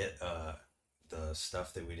get the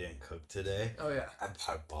stuff that we didn't cook today, Oh yeah. I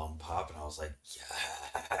bought bomb pop and I was like,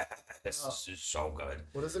 yeah, this Oh, is so good.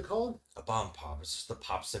 what is it called? A bomb pop. It's just a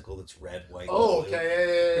popsicle that's red, white, and Oh, blue.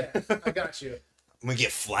 okay, yeah. I got you. I'm gonna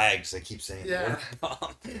get flags. I keep saying the Yeah. word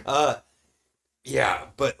bomb. Yeah,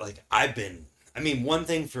 but like I mean, one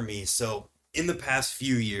thing for me, so in the past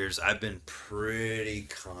few years, I've been pretty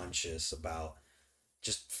conscious about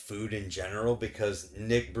just food in general because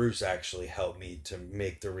Nick Bruce actually helped me to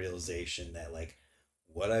make the realization that like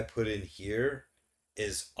what I put in here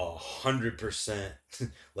is 100%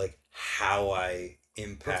 like how I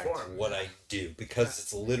impact Perform. what Yeah. I do Yeah. because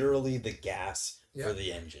it's literally the gas Yeah. for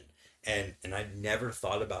the engine. And I never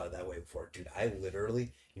thought about it that way before. Dude, I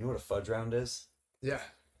literally, you know what a fudge round is? Yeah.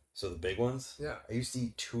 So the big ones, Yeah. I used to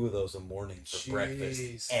eat two of those a morning for breakfast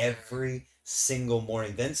Jeez, man. every single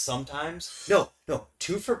morning. Then sometimes, no,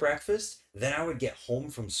 two for breakfast. Then I would get home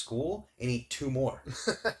from school and eat two more.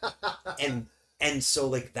 And and so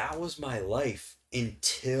like that was my life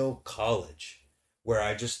until college, where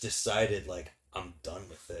I just decided like I'm done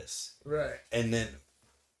with this. Right. And then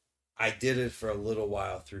I did it for a little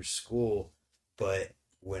while through school, but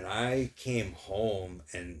when I came home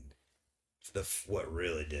and what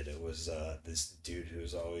really did it was this dude who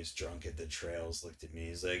was always drunk at the trails looked at me.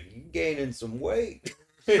 He's like, "You gaining some weight?"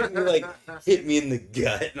 And he like hit me in the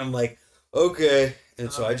gut, and I'm like, "Okay."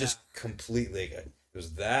 And so Oh I yeah. just completely it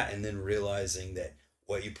was that, and then realizing that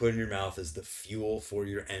what you put in your mouth is the fuel for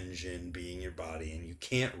your engine being your body, and you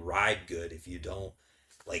can't ride good if you don't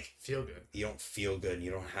like Feel good. you don't feel good, and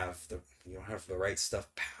you don't have the right stuff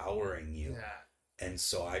powering you. Yeah. And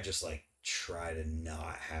so I just like try to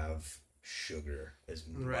not have sugar as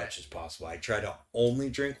Right. much as possible. I try to only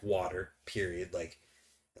drink water, period. Like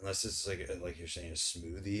unless it's like you're saying a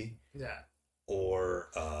smoothie Yeah. or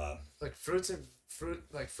Like fruits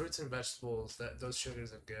and vegetables. That those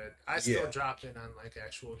sugars are good. I still yeah. drop in on like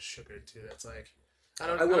actual sugar too. That's like, I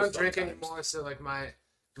I will don't drink sometimes. anymore. So like my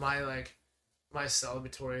my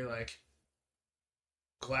celebratory like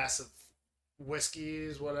glass of whiskey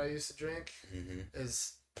is what I used to drink. Hmm.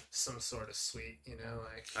 Is some sort of sweet,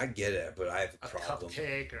 like I get it, but I have a a problem.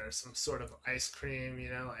 cupcake or some sort of ice cream,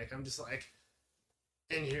 like I'm just like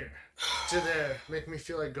in here to there, make me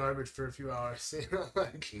feel like garbage for a few hours,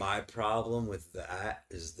 like My problem with that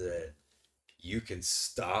is that you can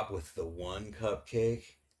stop with the one cupcake.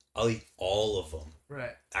 I'll eat all of them.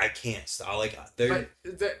 right. I can't stop. Like they're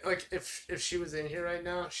But that like if she was in here right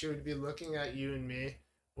now, she would be looking at you and me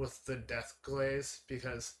with the death glaze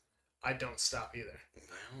because I don't stop either.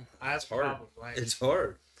 well, I have it's a hard. problem. Like It's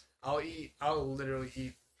hard. I'll literally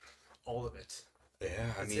eat all of it.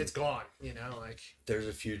 Yeah, I It's mean, gone, like there's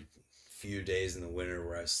a few days in the winter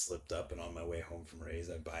where I slipped up, and on my way home from Ray's,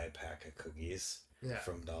 I'd buy a pack of cookies yeah.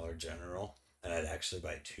 from Dollar General, and I'd actually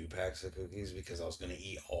buy two packs of cookies because I was gonna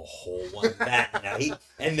eat a whole one that night,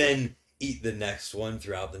 and then eat the next one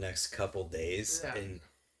throughout the next couple days. Yeah. And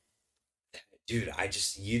dude,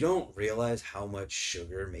 you don't realize how much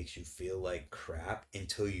sugar makes you feel like crap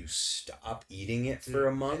until you stop eating it Dude, for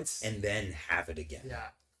a month it's and then have it again. yeah.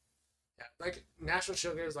 Yeah, like natural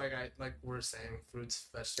sugars, like we're saying, fruits,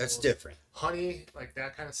 That's vegetables, different. honey, like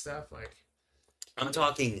that kind of stuff, like I'm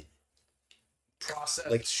talking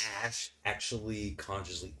like processed. actually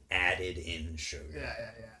consciously added in sugar.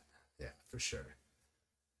 Yeah, for sure.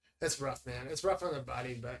 It's rough, man. It's rough on the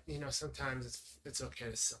body, but sometimes it's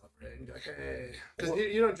okay to celebrate and be like, hey, because Well,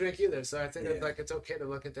 you don't drink either, so I think yeah, like it's okay to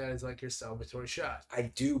look at that as like your celebratory shot I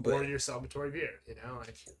do, or but your celebratory beer,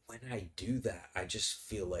 like when I do that, I just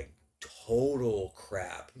feel like total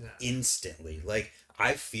crap yeah, instantly. Like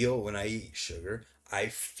I feel when I eat sugar, I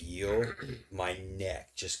feel my neck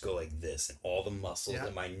just go like this, and all the muscles yeah,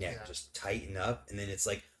 in my neck yeah, just tighten up, and then it's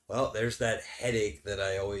like, well, there's that headache that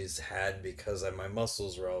I always had because my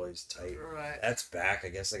muscles were always tight. right. That's back. I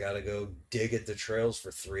guess I gotta go dig at the trails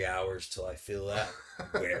for 3 hours till I feel that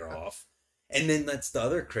wear off. And then that's the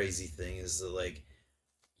other crazy thing is that like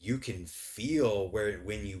you can feel where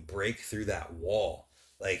when you break through that wall.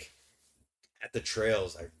 Like at the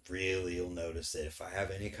trails, I really will notice it. If I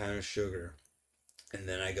have any kind of sugar and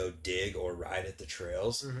then I go dig or ride at the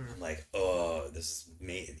trails, Hmm. I'm like, oh, this is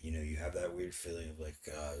me. You know, you have that weird feeling of like,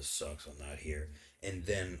 God, this sucks. I'm not here. And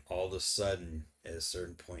then all of a sudden, at a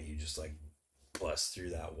certain point, you just like bust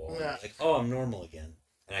through that wall. And Yeah, you're like, oh, I'm normal again.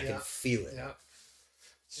 And I can yeah, feel it. yeah.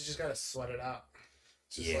 So you just gotta sweat it out.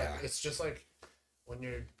 Yeah. It's just like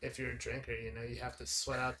when if you're a drinker, you have to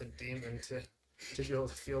sweat out the demon to be able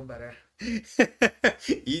to feel better.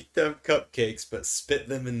 Eat them cupcakes, but spit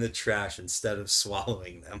them in the trash instead of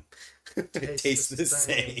swallowing them. It tastes Taste the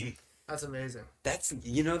same. That's amazing. That's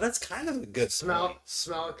kind of a good point.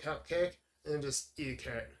 Smell a cupcake and just eat a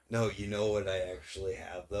carrot. No, you know what I actually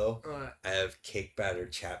have though? Uh, I have cake batter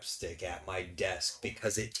chapstick at my desk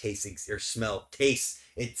because it tastes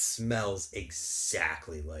it smells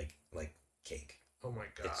exactly like cake. oh my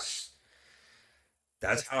gosh. It's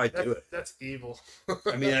That's how I do it. That's evil.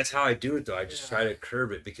 I mean, that's how I do it though. I just try Yeah. to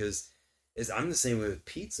curb it because I'm the same way with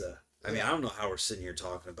pizza. I mean, I Yeah. don't know how we're sitting here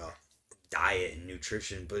talking about diet and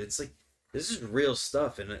nutrition, but it's like this is real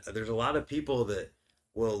stuff, and there's a lot of people that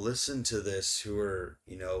will listen to this who are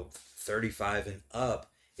 35 and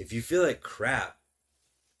up. If you feel like crap,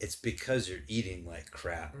 it's because you're eating like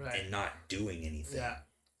crap Right. and not doing anything. Yeah.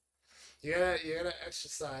 You gotta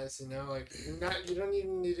exercise, like not you don't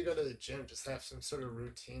even need to go to the gym, just have some sort of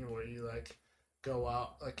routine where you like go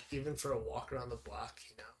out, like even for a walk around the block.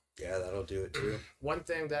 Yeah, that'll do it too. One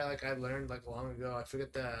thing that like I learned like long ago, I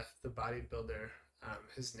forget the bodybuilder,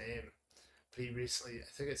 his name, but he recently, I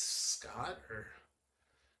think it's Scott or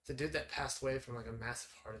the dude that passed away from like a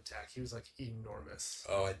massive heart attack. He was like enormous.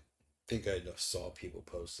 Oh, I think I saw people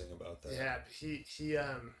posting about that. Yeah, but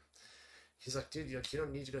he's like, dude, you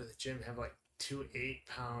don't need to go to the gym and have like two 8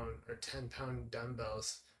 pound or 10 pound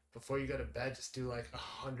dumbbells before you go to bed. Just do like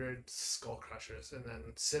 100 skull crushers and then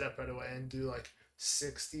sit up right away and do like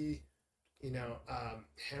 60,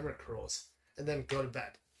 hammer curls and then go to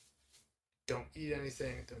bed. Don't eat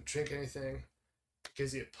anything. Don't drink anything. It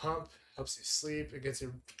gives you a pump, helps you sleep. It gets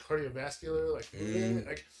your cardiovascular like moving.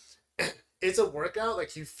 Like it's a workout.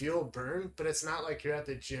 Like you feel burn, but it's not like you're at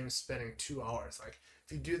the gym spending 2 hours. Like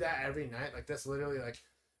if you do that every night, like that's literally like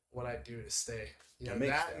what I do to stay. That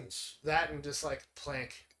makes sense. That and just like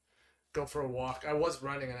plank, go for a walk. I was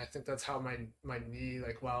running, and I think that's how my knee,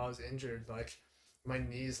 like while I was injured, like my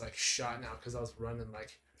knees like shot now because I was running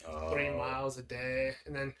like 3 miles a day,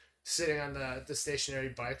 and then sitting on the stationary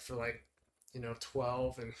bike for like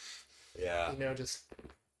 12, and Yeah. just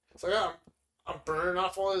it's like, oh, I'm burning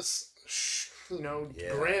off all this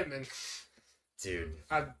Yeah. grim, and Dude.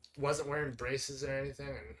 I wasn't wearing braces or anything,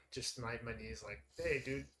 and just my knees like, hey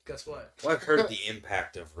dude, guess what? Well, I've heard the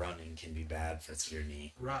impact of running can be bad for your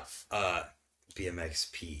knee. Rough.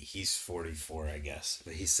 BMX Pete, he's 44, I guess.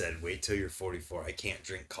 But he said, wait till you're 44. I can't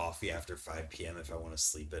drink coffee after 5 p.m. if I want to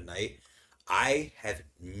sleep at night. I have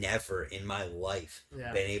never in my life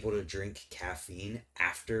Yeah. been able to drink caffeine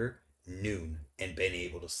after noon and been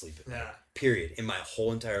able to sleep at night. Yeah. Period. In my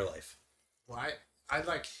whole entire life. Well, I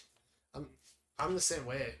like, I'm the same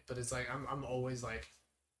way, but it's like I'm always like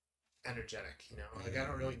energetic, Like I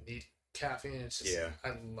don't really need caffeine. It's just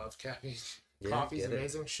I love caffeine. Yeah, Coffee's get it.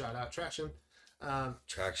 amazing. Shout out Traction.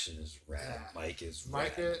 Traction is rad. Yeah. Mike is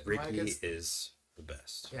Micah- rad. Ricky Micah's- is the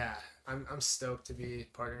best. Yeah, I'm stoked to be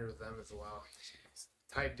partnered with them as well.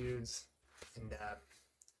 Tight dudes, and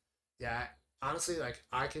yeah, honestly, like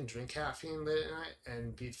I can drink caffeine late at night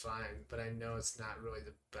and be fine, but I know it's not really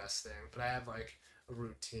the best thing. But I have like a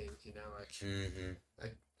routine, like Mm-hmm.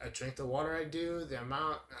 I drink the water I do, the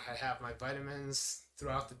amount, I have my vitamins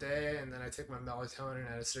throughout the day, and then I take my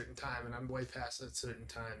melatonin at a certain time, and I'm way past a certain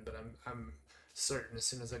time, but I'm certain as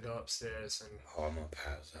soon as I go upstairs, and Oh, I'm gonna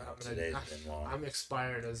pass out. Today's been long. I'm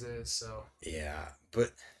expired as is, so Yeah,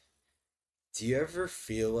 but do you ever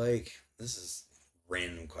feel like this is a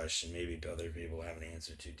random question, maybe other people have an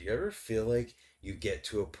answer to. Do you ever feel like you get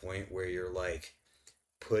to a point where you're like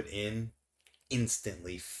put in,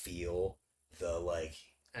 instantly feel the like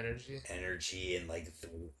energy. and like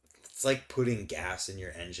it's like putting gas in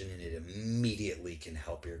your engine and it immediately can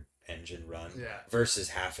help your engine run Yeah. versus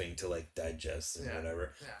having to like digest and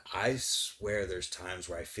whatever. Yeah. I swear there's times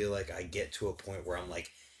where I feel like I get to a point where I'm like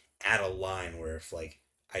at a line where if like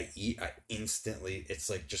I eat, I instantly, it's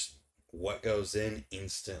like just what goes in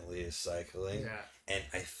instantly is cycling. Yeah. And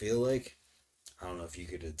I feel like, I don't know if you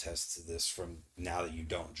could attest to this from now that you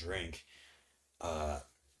don't drink,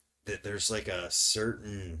 that there's like a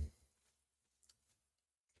certain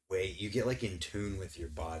way you get like in tune with your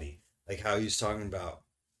body. Like how he was talking about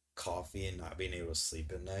coffee and not being able to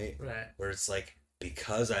sleep at night. Right. Where it's like,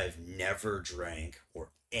 because I've never drank or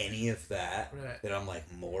any of that, Right. that I'm like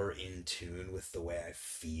more in tune with the way I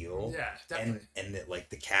feel. Yeah, definitely. And that like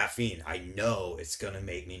the caffeine, I know it's gonna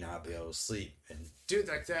make me not be able to sleep. And Dude,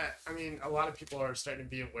 like that, I mean, a lot of people are starting to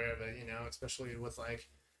be aware of it, especially with like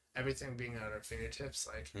everything being at our fingertips.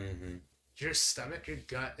 Like your stomach, your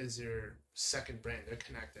gut is your second brain. They're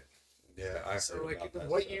connected. yeah, I So like about that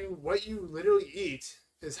what stuff. you literally eat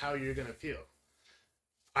is how you're gonna feel.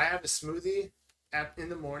 I have a smoothie in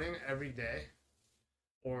the morning every day,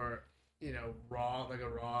 or raw, like a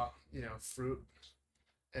raw fruit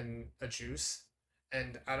and a juice,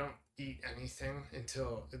 and I don't eat anything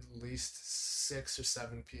until at least 6 or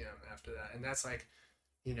 7 p.m. after that, and that's like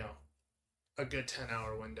a good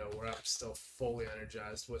 10-hour window where I'm still fully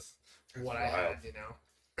energized with what I wild.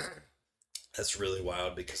 had. That's really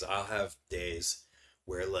wild because I'll have days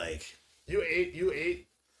where like You ate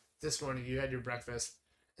this morning. You had your breakfast,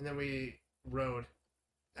 and then we rode.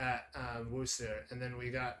 at Worcester, and then we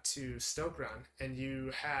got to Stoke Run, and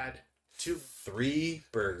you had two, Three oh,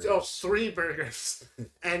 burgers. three burgers,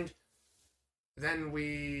 and then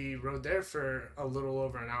we rode there for a little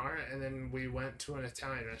over an hour, and then we went to an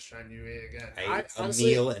Italian restaurant. And you ate again. I I ate a honestly,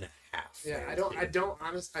 meal and a half yeah, there too. I don't,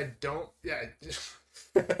 honest, I don't, yeah.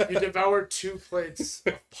 You devoured two plates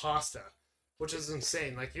of pasta, which is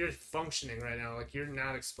insane. Like you're functioning right now. Like you're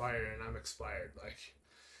not expired, and I'm expired. Like,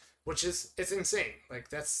 which is it's insane. Like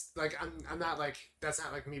that's like I'm not like that's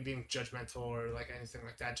not like me being judgmental or like anything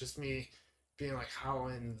like that. Just me being like, how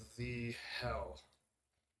in the hell?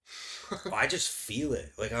 I just feel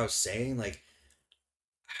it. Like I was saying, like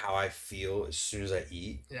how I feel as soon as I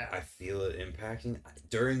eat, Yeah. I feel it impacting.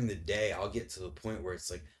 During the day, I'll get to the point where it's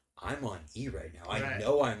like, I'm on E right now. I Right.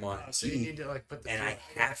 know I'm on So you E, need to like put the and fuel.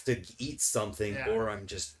 I have to eat something, Yeah. or I'm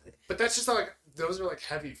just, But that's just like those are like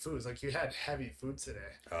heavy foods. Like you had heavy food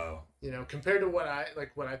today. oh, You know, compared to what I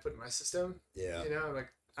put in my system. yeah. You know,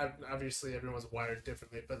 like obviously everyone's wired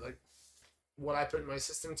differently, but like what I put in my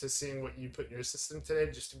system to seeing what you put in your system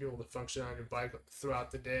today, just to be able to function on your bike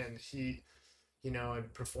throughout the day and heat, you know,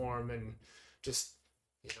 and perform and just,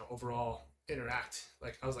 you know, overall interact.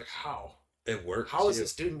 Like I was like, how? It worked How is too.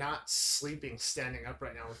 this dude not sleeping, standing up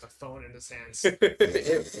right now with the phone in his hands?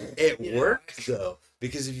 It You know, worked though,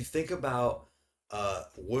 because if you think about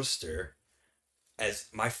Worcester, as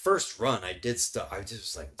my first run, I did stuff. I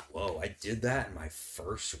just was like, whoa, I did that in my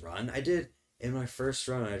first run. I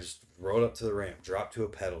just rode up to the ramp, dropped to a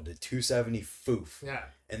pedal, did 270 foof, yeah,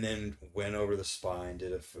 and then went over the spine,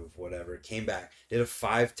 did a foof, whatever. Came back, did a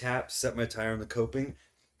 5 tap, set my tire on the coping,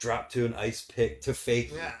 dropped to an ice pick to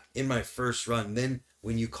fake yeah. in my first run. Then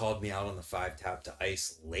when you called me out on the 5 tap to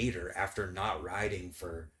ice later after not riding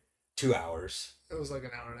for 2 hours, It was like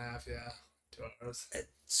an hour and a half, yeah, 2 hours.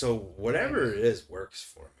 so whatever it is works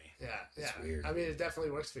for me. Yeah, It's yeah. weird. I mean, it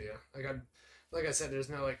definitely works for you. Like I said, there's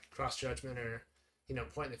no like cross judgment or, you know,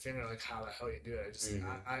 pointing the finger like how the hell you do it. I just,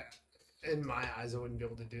 Mhm. in my eyes, I wouldn't be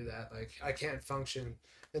able to do that. Like, I can't function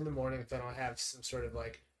in the morning if I don't have some sort of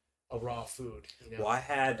like a raw food. You know. Well, I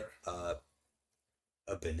had Or-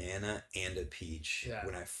 a banana and a peach yeah,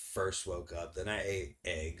 when I first woke up. Then I ate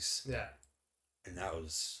eggs, yeah, and that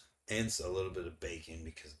was and a little bit of bacon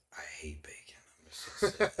because I hate bacon. I'm just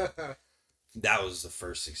gonna say that. That was the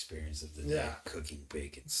first experience of the day. yeah. Cooking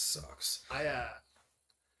bacon sucks.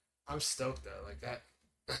 I'm stoked though. Like that,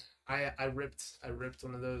 I ripped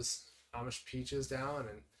one of those Amish peaches down,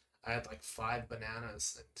 and I had like 5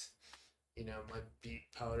 bananas and you know my beet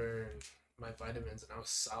powder and my vitamins, and I was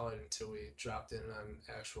solid until we dropped in on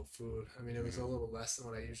actual food. I mean, it was a little less than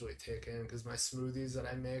what I usually take in because my smoothies that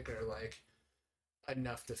I make are like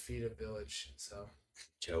enough to feed a village. So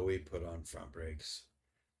Joey put on front brakes.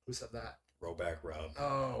 who said that? Roll back rub.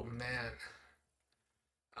 Oh man,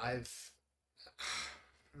 I've.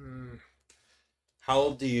 Hmm. How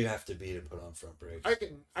old do you have to be to put on front brakes?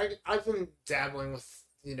 I've been dabbling with,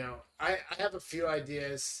 you know, I have a few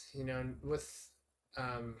ideas, you know, with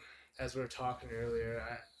as we were talking earlier,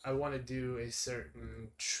 I want to do a certain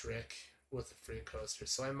trick with a free coaster.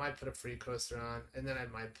 So I might put a free coaster on, and then I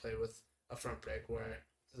might play with a front brake where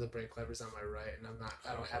the brake lever's on my right and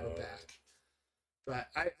I don't have a back. But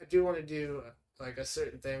I do want to do like a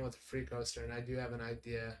certain thing with a free coaster, and I do have an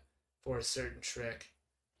idea for a certain trick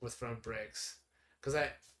with front brakes because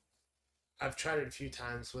I've tried it a few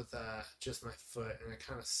times with just my foot, and it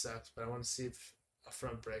kind of sucks. But I want to see if a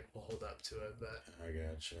front brake will hold up to it. But I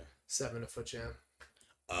gotcha. 7 to foot jam,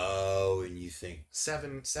 Oh, and you think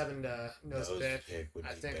 7 to nose nose pick. pick would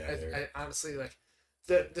I be think better? I honestly like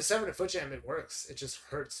the 7 to foot jam. It works. It just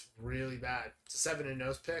hurts really bad. The 7 to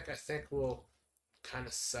nose pick I think will kind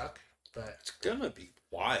of suck, but It's gonna be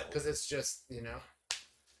wild. because it's just you know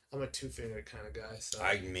I'm a two-fingered kind of guy. So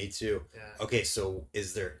Me too. yeah. Okay, so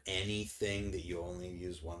is there anything that you only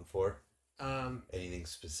use one for? Um, Anything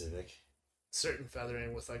specific? certain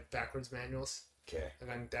feathering with like backwards manuals, Okay.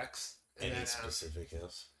 like on decks, and Any then specific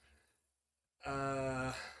else?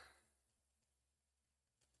 uh,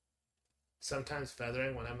 sometimes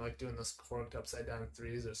feathering when I'm like doing those corked upside down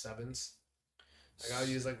threes or sevens. Like I'll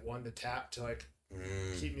use like one to tap to like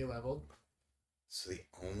keep me leveled. So the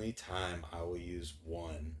only time I will use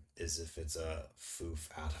one is if it's a foof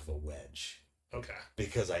out of a wedge, Okay.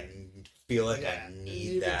 because I feel like Yeah. I You need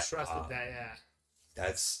can that trust pop. that. Yeah.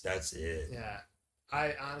 That's it. Yeah.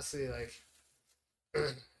 I honestly like.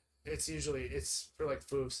 It's for like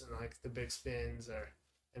foofs and like the big spins or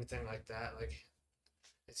anything like that. Like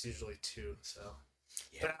it's usually two. So,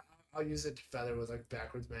 Yeah. but I'll use it to feather with like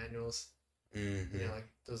backwards manuals. Mm-hmm. You know, like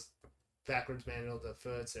those backwards manual the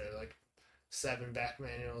foots or like 7 back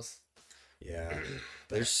manuals. Yeah.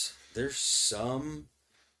 But There's some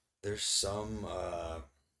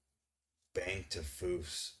bank to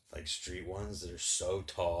foofs, like street ones that are so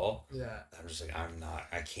tall. yeah, I'm just like,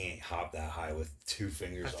 I can't hop that high with two I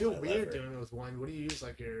fingers on feel my weird lever. doing it with one. What do you use?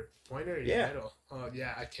 Like your pointer or your Yeah. middle? Oh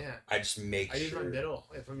yeah, I can't. I just make I use my sure, middle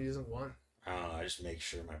if I'm using one. I don't know, I just make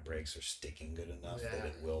sure my brakes are sticking good enough that Yeah,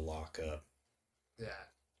 it will lock up. yeah.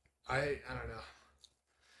 I don't know.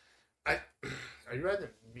 I are you riding the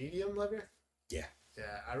medium lever? Yeah.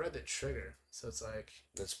 Yeah, I read the trigger, so it's like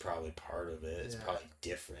That's probably part of it. It's yeah, probably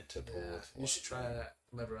different to pull yeah. with You one should try thing. that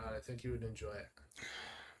lever out. I think you would enjoy it.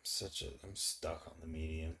 I'm stuck on the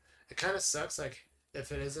medium. It kind of sucks like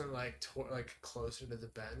if it isn't like like closer to the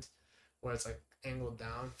bend, where it's like angled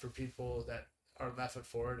down for people that are left foot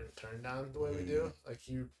forward and turn down the way we do. Like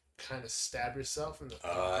you kind of stab yourself in the thigh.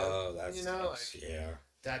 Oh, that's You know, nice. like Yeah.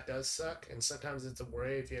 that does suck. And sometimes it's a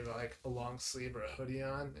worry if you have like a long sleeve or a hoodie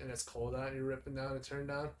on and it's cold out and you're ripping down and turn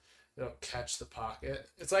down, it'll catch the pocket.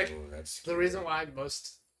 It's like Oh, that's the scary. reason why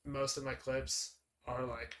most of my clips are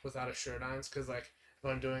like without a shirt on is because like if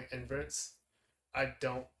I'm doing inverts, I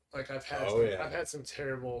don't like Oh yeah. I've had some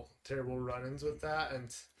terrible run-ins with that,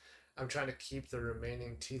 and I'm trying to keep the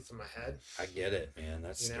remaining teeth in my head. I get it, man.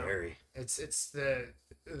 That's You know, scary. it's the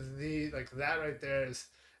like that right there is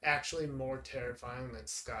actually more terrifying than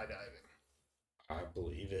skydiving. I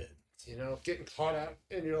believe it. You know, getting caught out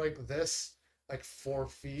and you're like this, like 4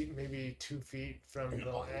 feet, maybe 2 feet from And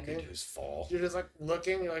the all you can landing. do is fall. You're just like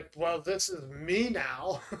looking. You're like, well, this is me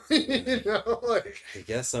now. You know, like I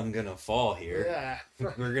guess I'm gonna fall here. yeah,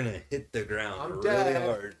 We're gonna hit the ground I'm really dead.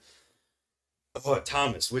 hard. Oh,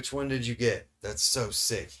 Thomas, which one did you get? That's so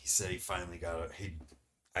sick. He said he finally got it.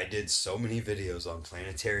 I did so many videos on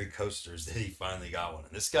planetary coasters that he finally got one.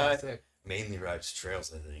 And this guy That's it. mainly rides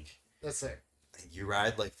trails, I think. That's it. You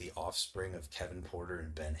ride like the offspring of Kevin Porter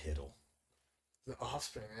and Ben Hiddle. The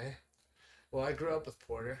offspring, eh? Well, I grew up with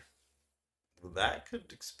Porter, Well, that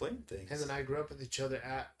could explain and things. then I grew up with each other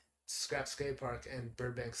at Scrap Skate Park and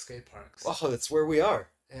Burbank Skate Parks. Oh, that's where we are.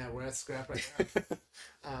 Yeah, we're at Scrap right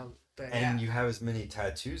now. But yeah, And you have as many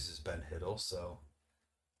tattoos as Ben Hiddle, so.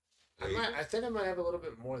 There you go. I think I might have a little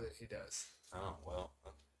bit more than he does. Oh, well.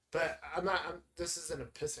 But I'm not. This isn't a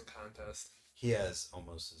pissing contest. He has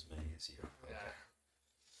almost as many as you. Yeah,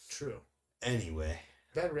 true. Anyway.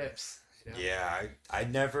 Ben rips. You know? Yeah,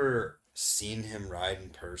 I'd never seen him ride in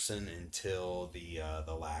person until the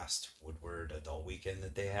last Woodward Adult Weekend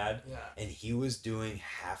that they had, Yeah. and he was doing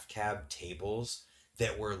half cab tables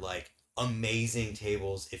that were like amazing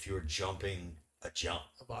tables if you were jumping a jump,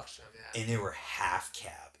 A box jump. Yeah. and they were half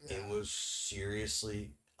cab. It Yeah. was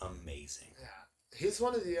seriously amazing. Yeah. He's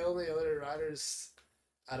one of the only other riders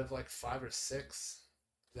out of like 5 or 6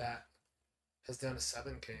 that has done a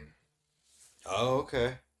 7 cane. Oh,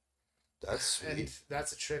 okay, that's sweet. And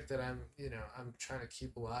that's a trick that I'm trying to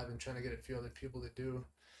keep alive and trying to get a few other people to do.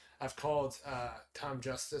 I've called Tom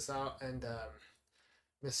Justice out and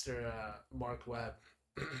Mr. Mark Webb,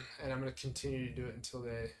 and I'm gonna continue to do it until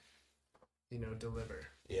they, deliver.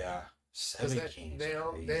 Yeah, Because 7 Kings. they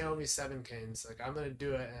owe me 7 canes. Like I'm gonna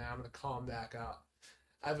do it and I'm gonna call them back out.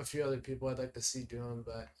 I have a few other people I'd like to see do them,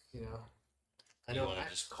 but I You know. want to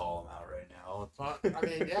just call him out right now? Well, I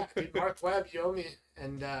mean, yeah, dude, Mark Webb, you owe me,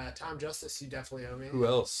 and Tom Justice, you definitely owe me. Who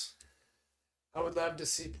else? I would love to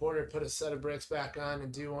see Porter put a set of brakes back on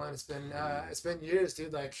and do one. It's been years,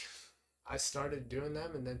 dude. Like I started doing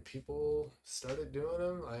them, and then people started doing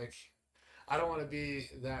them. Like I don't want to be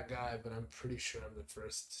that guy, but I'm pretty sure I'm the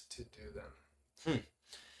first to do them.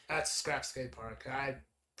 At Scrap Skate Park, I'm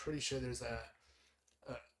pretty sure there's a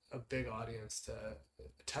big audience to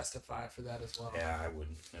testify for that as well. Yeah, I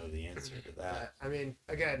wouldn't know the answer to that. But, I mean,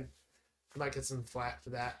 again, I might get some flack for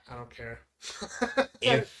that. I don't care.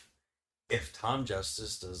 If Tom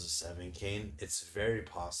Justice does a 7 cane, it's very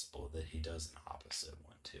possible that he does an opposite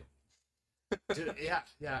one too. Dude,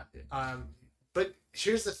 yeah. But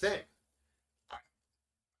here's the thing.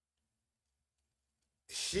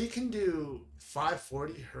 He can do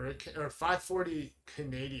 540 Hurricane or 540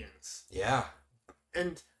 Canadians. Yeah.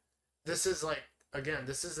 And this is like, again,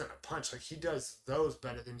 this isn't a punch. Like he does those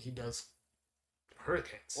better than he does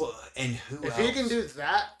Hurricanes. Well, and who if else? he can do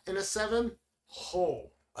that in a 7,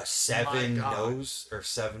 A 7 My God. nose or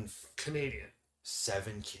 7 Canadian.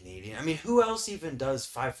 7 Canadian. I mean, who else even does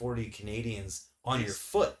 540 Canadians on your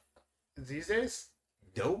foot? These days?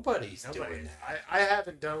 Nobody's Nobody. doing that. I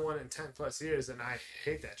haven't done one in 10 plus years, and I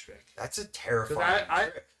hate that trick. That's a terrifying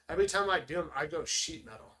trick. Every time I do them, I go sheet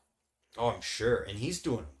metal. Oh, I'm sure. And he's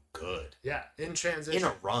doing them good. Yeah, in transition. In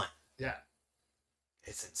a run. Yeah.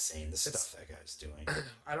 It's insane the It's stuff that guy's doing.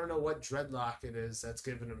 I don't know what dreadlock it is that's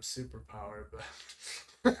giving him superpower,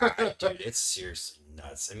 Dude, but it's seriously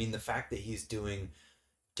nuts. I mean, the fact that he's doing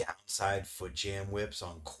downside foot jam whips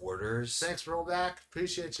on quarters thanks, rollback.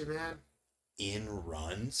 Appreciate you, man. in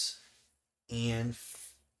runs and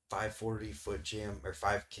 540 foot jam or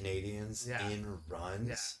 5 Canadians Yeah, in yeah, runs.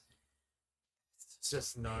 it's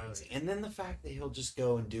just gnarly. And then the fact that he'll just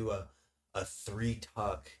go and do a three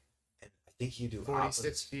tuck, and I think you do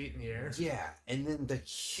 46 feet in the air. Yeah, and then the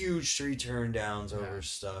huge three turn downs over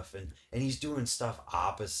stuff, and he's doing stuff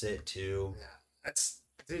opposite too. Yeah, that's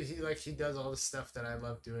dude. He does all the stuff that I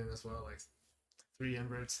love doing as well, like three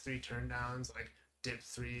inverts, three turn downs, like dip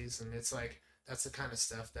threes, and it's like that's the kind of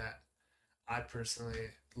stuff that I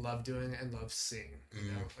personally love doing and love seeing.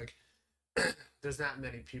 You know, like there's not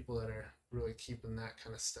many people that are really keeping that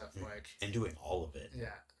kind of stuff like and doing all of it.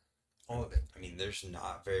 Yeah, all of it. I mean, there's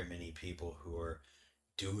not very many people who are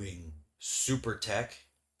doing super tech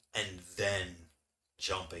and then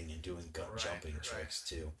jumping and doing gut jumping tricks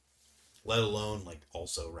too. Let alone like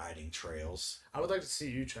also riding trails. I would like to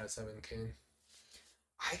see you try 7 cane.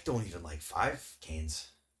 I don't even like 5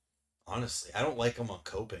 canes. Honestly, I don't like them on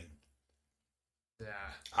coping. Yeah.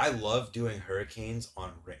 I love doing hurricanes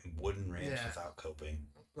on wooden ramps Yeah. without coping.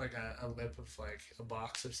 Like a lip of like a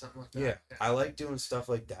box or something like that. Yeah, I like doing stuff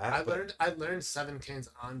like that. I learned 7 canes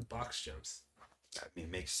on box jumps. I mean,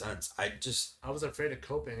 it makes sense. I was afraid of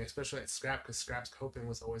coping, especially at scrap, because scrap's coping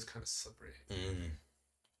was always kind of slippery. And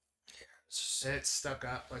it stuck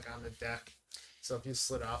up like on the deck. So if you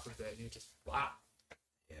slid off of it, you just wow.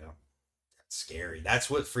 Yeah, that's scary. That's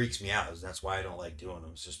what freaks me out. That's why I don't like doing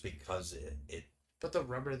them. It's just because it. But the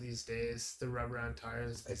rubber these days, the rubber on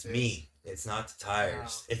tires. It's me. It's not the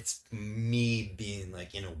tires. Oh. It's me being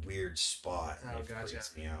like in a weird spot. Oh, it gotcha.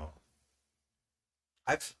 freaks me out.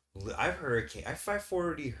 I've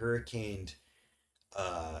 540 hurricaned.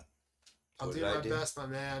 I'll do my best, my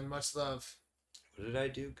man. Much love. What did I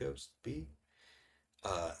do, Ghost B?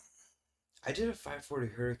 I did a 540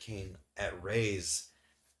 hurricane at Ray's.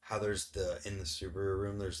 How there's in the Subaru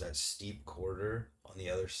room, there's that steep quarter on the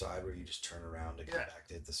other side where you just turn around to come back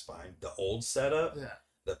to hit the spine. The old setup,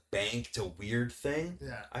 the bank to weird thing.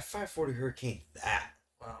 Yeah, I 540 hurricane that.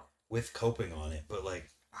 Wow. With coping on it, but like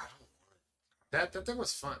I don't want it. That thing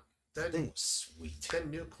was fun. That thing was sweet. That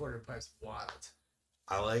new quarter pipe's wild.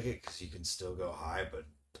 I like it because you can still go high, but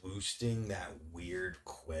boosting that weird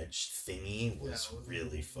quedge thingy was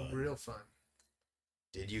really fun. Real fun.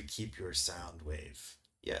 Did you keep your sound wave?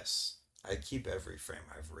 Yes, I keep every frame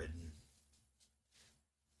I've ridden.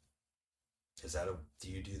 Is that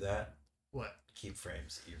do you do that? What? Keep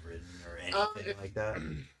frames that you've ridden or anything like that?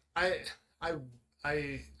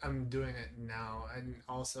 I'm doing it now, and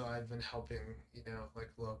also I've been helping,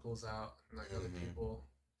 like locals out and like other people.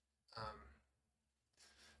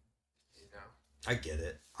 I get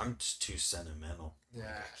it. I'm just too sentimental.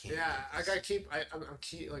 I'm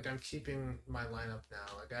keeping my lineup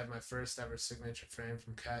now. Like I have my first ever signature frame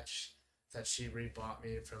from Catch that she rebought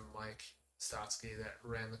me from Mike Stotsky that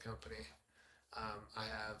ran the company. I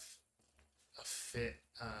have a fit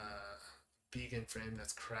Began frame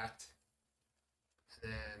that's cracked,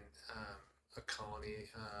 and then a Colony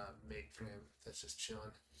mate frame that's just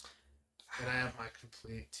chilling. And I have my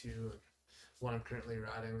complete too, one I'm currently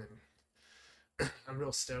riding, and I'm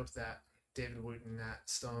real stoked that David Wooten at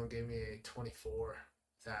Stone gave me a 24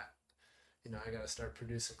 that, I got to start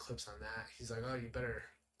producing clips on that. He's like, oh, you better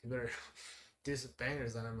do some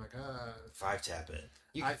bangers. And I'm like, 5-tap it.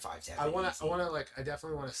 You can 5-tap it. I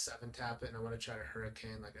definitely want to 7-tap it, and I want to try to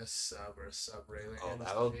hurricane like a sub or a sub railing. Oh,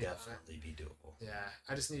 that'll definitely be doable. Yeah,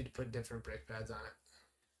 I just need to put different brake pads on it.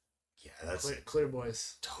 Yeah, that's clear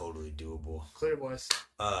boys. Totally doable. Clear boys.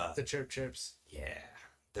 The chirps. Yeah.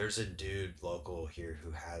 There's a dude local here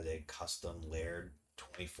who had a custom layered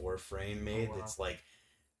 24 frame made. Oh, wow. That's like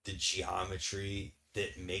the geometry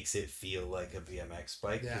that makes it feel like a BMX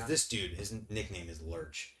bike. Because this dude, his nickname is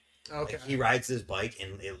Lurch. Okay. Like, he rides this bike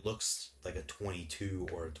and it looks like a 22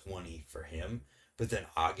 or a 20 for him. But then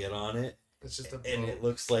I get on it. It's just and it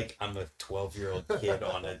looks like I'm a 12-year-old kid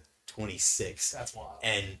on a 26. That's wild.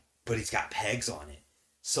 But he's got pegs on it.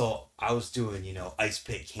 So I was doing, ice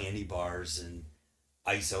pick candy bars and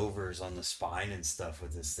ice overs on the spine and stuff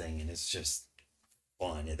with this thing, and it's just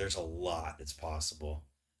fun. There's a lot that's possible.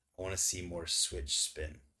 I want to see more switch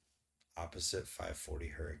spin. Opposite 540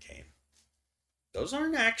 hurricane. Those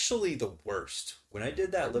aren't actually the worst. When I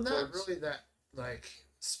did that, I'm not really that like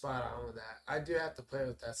spot on with that. I do have to play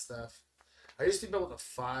with that stuff. I used to be able to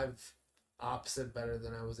 5 opposite better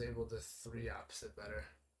than I was able to 3 opposite better.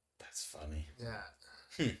 That's funny.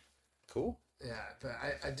 Yeah. Cool. Yeah, but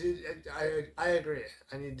I do I agree.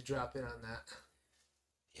 I need to drop in on that.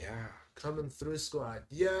 Yeah. Coming through squad.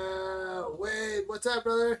 Yeah, Wade, what's up,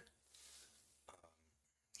 brother?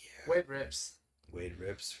 Yeah. Wade rips. Wade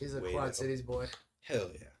rips. He's a Wade Quad out. Cities boy. Hell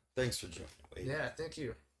yeah. Thanks for joining, Wade. Yeah, thank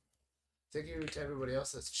you. Thank you to everybody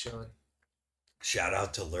else that's chilling. Shout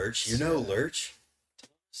out to Lurch. You know Lurch?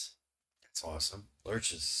 That's awesome.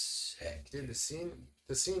 Lurch is sick. Dude, the scene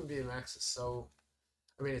BMX is so,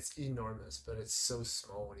 I mean, it's enormous, but it's so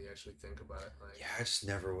small when you actually think about it. Like, Yeah, I just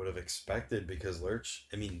never would have expected because Lurch,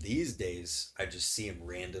 I mean, these days I just see him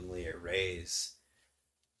randomly at Ray's.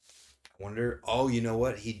 I wonder, oh, you know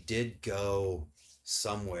what? He did go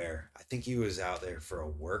somewhere. I think he was out there for a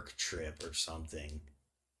work trip or something.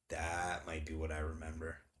 That might be what I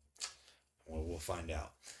remember. Well, we'll find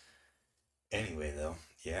out. Anyway, though,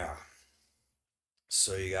 yeah.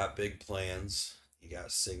 So you got big plans. You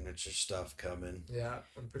got signature stuff coming. yeah,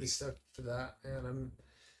 I'm pretty stoked for that, and I'm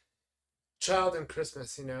child and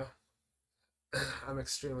Christmas. I'm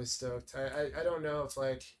extremely stoked. I don't know if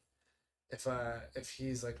like if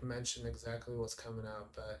he's like mentioned exactly what's coming out,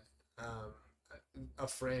 but a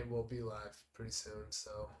frame will be live pretty soon.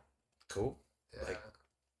 So Cool. yeah, Like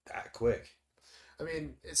that quick. I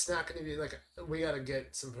mean it's not going to be like we got to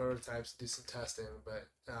get some prototypes, do some testing, but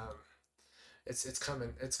it's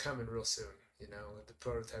coming. It's coming real soon. The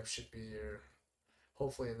prototype should be here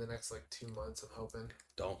hopefully in the next like 2 months. I'm hoping.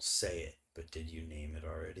 Don't say it, but did you name it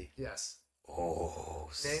already? Yes. Oh,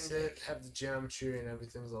 Named it, sick. have the geometry and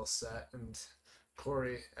everything's all set, and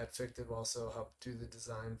Corey at Fictive also helped do the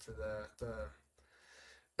design for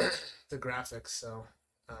the graphics. So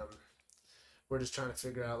um, we're just trying to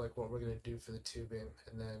figure out like what we're gonna do for the tubing,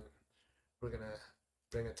 and then we're gonna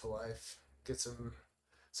bring it to life, get some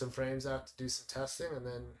frames out to do some testing, and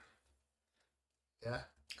then yeah,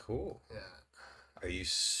 Cool. yeah, Are you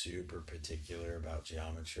super particular about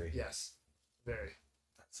geometry? yes, very.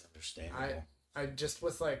 That's I understandable. I just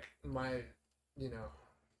with like my you know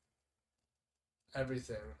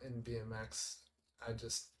everything in BMX,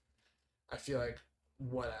 I feel like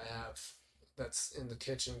what I have that's in the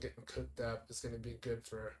kitchen getting cooked up is going to be good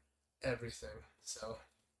for everything. So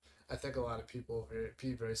I think a lot of people will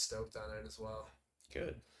be very stoked on it as well.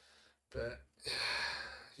 Good. But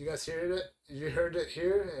you guys heard it. You heard it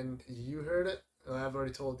here, and you heard it. Well, I've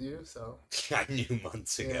already told you, so I knew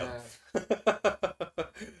months ago. yeah,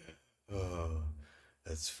 Oh,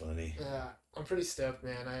 that's funny. yeah. I'm pretty stoked,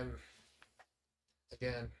 man. I'm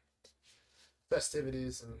again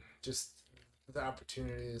festivities and just the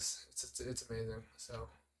opportunities. It's amazing. So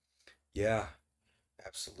Yeah,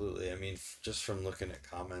 absolutely. I mean, just from looking at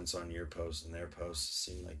comments on your post and their posts,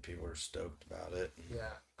 it seemed like people are stoked about it. And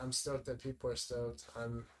yeah, I'm stoked that people are stoked.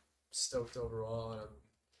 I'm stoked overall, and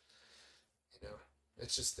you know,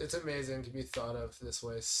 it's amazing to be thought of this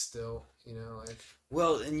way still. Like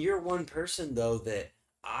well, and you're one person though that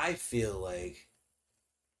I feel like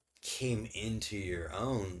came into your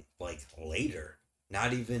own like later.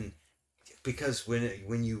 Not even because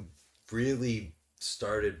when you really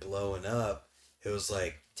started blowing up, it was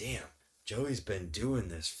like, damn, Joey's been doing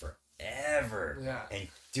this forever yeah, and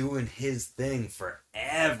doing his thing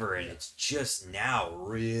forever, and it's just now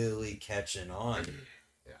really catching on.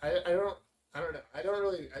 yeah. I don't know. I don't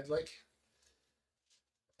really. I'd like.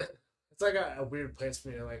 It's like a weird place for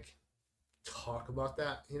me to like talk about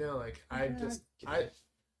that. Like I Yeah, I just get I it.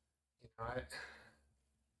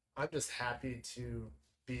 I'm just happy to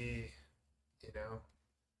be you know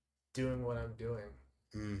doing what I'm doing.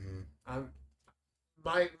 Mm-hmm. I'm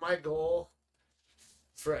my goal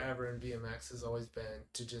forever in BMX has always been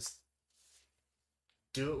to just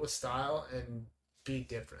do it with style and be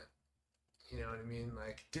different. You know what I mean?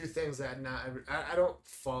 Like do things that not every, I don't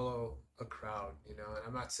follow a crowd, and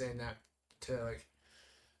I'm not saying that to like,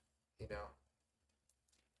 you know,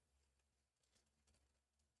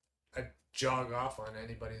 I jog off on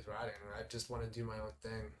anybody's riding. I just want to do my own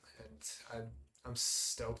thing. And I'm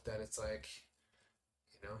stoked that it's like,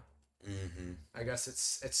 you know, Mm-hmm. I guess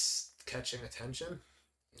it's catching attention,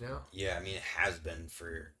 you know? Yeah, I mean it has been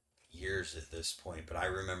for years at this point, but I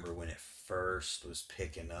remember when it first was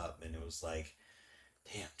picking up, and it was like,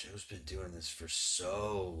 damn, Joe's been doing this for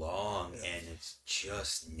so long, Yeah. and it's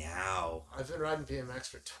just now. I've been riding BMX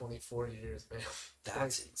for 24 years, man.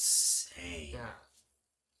 That's insane. Yeah.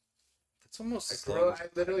 That's almost I as grew long I as.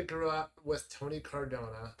 literally grew up with Tony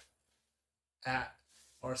Cardona at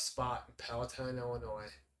our spot in Palatine, Illinois,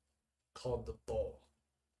 called the Bowl.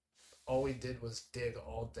 All we did was dig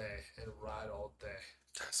all day and ride all day.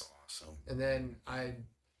 That's awesome. And then I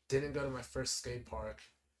didn't go to my first skate park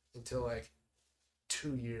until like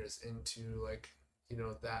 2 years into like,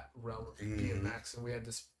 that realm of Mm-hmm. BMX, and we had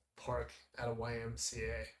this park at a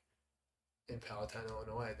YMCA in Palatine,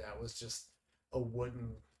 Illinois, that was just a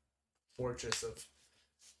wooden fortress of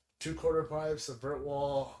two quarter pipes, a vert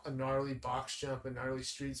wall, a gnarly box jump, a gnarly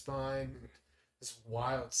street spine, and this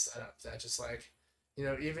wild setup that just like,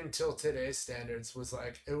 even till today's standards was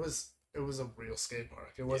like it was a real skate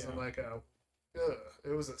park. It wasn't Yeah. like it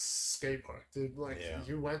was a skate park, dude. Like Yeah.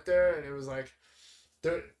 you went there and it was like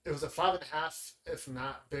there it was a 5.5, if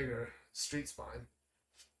not bigger, street spine.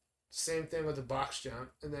 Same thing with the box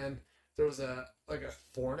jump, and then there was a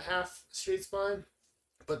 4.5 street spine,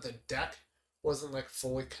 but the deck wasn't like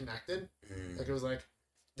fully connected. Mm. Like it was like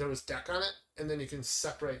there was deck on it, and then you can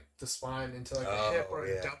separate the spine into like a hip Oh or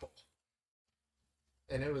a yeah. double,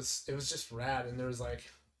 and it was just rad. And there was like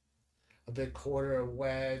a big quarter, a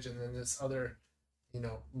wedge, and then this other,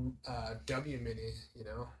 W mini,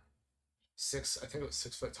 6. I think it was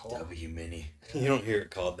 6 foot tall. W mini. You don't hear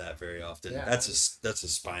it called that very often. Yeah, That's a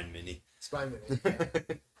spine mini. spine mini. Yeah.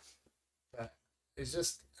 But it's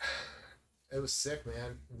just it was sick,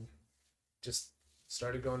 man. And just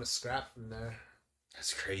started going to scrap from there.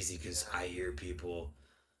 That's crazy because Yeah. I hear people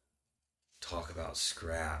talk about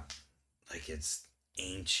scrap like it's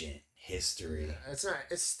ancient history. Yeah, it's not.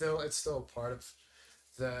 It's still a part of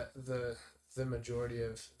the majority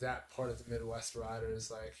of that part of the Midwest riders,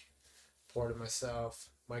 like Porter, myself,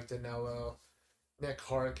 Mike Danello, Nick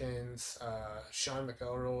Harkins, Sean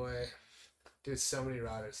McElroy. Dude, so many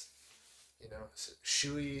riders.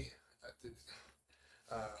 Shui,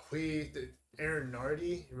 Hui, Aaron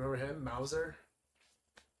Nardi. You remember him? Mauser.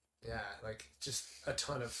 Yeah, like just a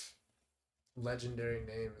ton of legendary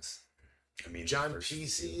names. I mean, John the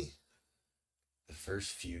Pesey,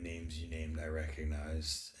 first few names you named, I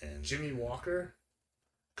recognized, and Jimmy Walker,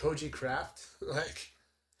 Koji Kraft, like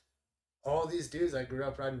all these dudes I grew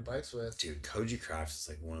up riding bikes with. dude, Koji Crafts is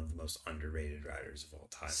like one of the most underrated riders of all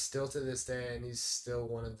time. Still to this day, and he's still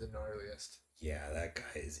one of the gnarliest. Yeah, that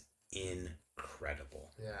guy is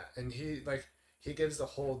incredible. Yeah, and he gives the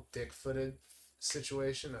whole dick-footed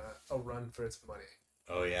situation a run for its money,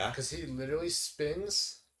 Oh yeah. because he literally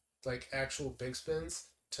spins like actual big spins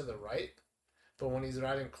to the right, but when he's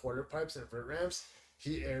riding quarter pipes and vert ramps,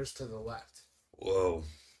 he airs to the left. Whoa.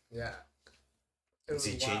 Yeah, it Does was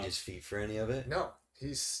he change wild. his feet for any of it? No,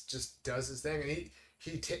 he's just does his thing, and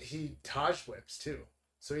he Taj whips too.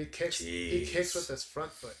 So he kicks with his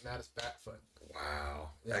front foot, not his back foot.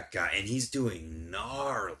 Wow. Yeah. That guy, and he's doing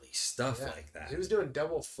gnarly stuff Yeah. like that. He was doing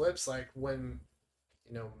double flips like when,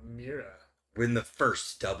 Mira. When the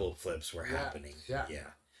first double flips were Yeah, happening.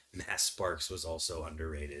 yeah. Matt Sparks was also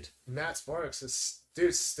underrated. Matt Sparks is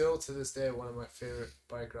dude still to this day one of my favorite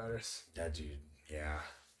bike riders. That dude, yeah.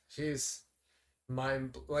 He's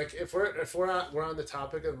like if we're on the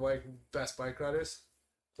topic of like best bike riders,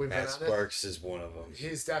 we've Matt been on Sparks is one of them. it.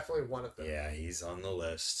 He's definitely one of them. Yeah, he's on the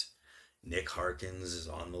list. Nick Harkins is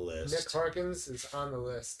on the list. Nick Harkins is on the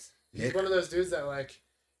list. He's Nick- one of those dudes that like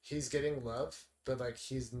he's getting love, but like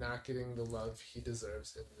he's not getting the love he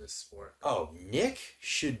deserves in this sport. Oh, Nick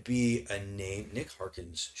should be a name. Nick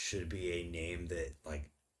Harkins should be a name that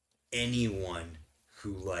like anyone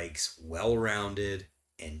who likes well-rounded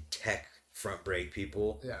and tech front brake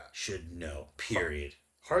people Yeah. should know. Period.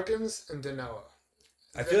 Harkins and Danello.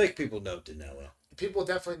 I feel like people know Danilo. People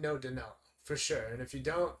definitely know Danello for sure, and if you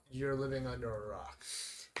don't, you're living under a rock.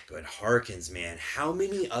 But Harkins, man, how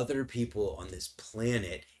many other people on this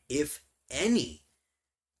planet, if any,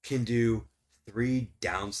 can do 3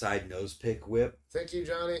 downside nose pick whip Thank you,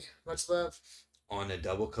 Johnny. Much love. on a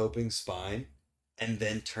double coping spine and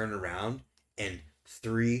then turn around and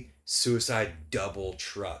 3 suicide double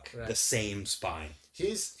truck Right. the same spine?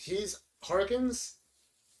 He's Harkins.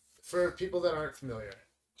 For people that aren't familiar,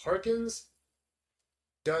 Harkins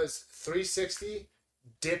does 360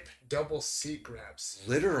 dip double seat grabs.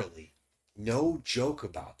 Literally. No joke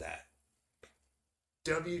about that.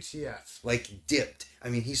 WTF? Like dipped. I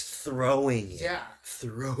mean, he's throwing it. Yeah.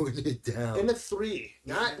 Throwing it down. In a 3.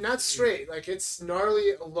 In a Not 3. straight. Like it's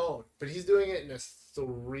gnarly alone, but he's doing it in a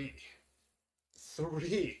 3.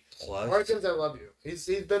 3. Plus, Harkins, I love you. He's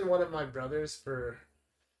been one of my brothers for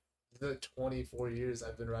the 24 years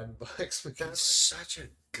I've been riding bikes with him. he's such a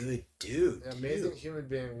good dude. An amazing too. human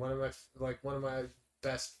being. One of my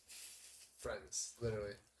best friends,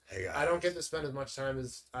 literally. Hey, I don't get to spend as much time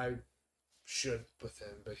as I should with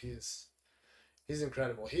him, but he's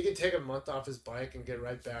incredible. He can take a month off his bike and get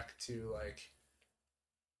right back to like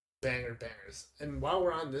bangers. And while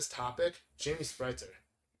we're on this topic, Jamie Spreitzer.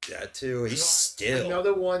 that too. He's You know, still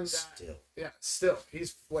another one that still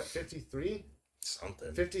he's what 53?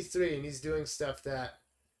 something 53, and he's doing stuff that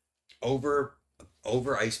over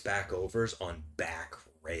over ice back overs on back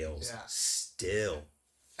rails Yeah. still.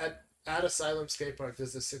 At Asylum Skate Park,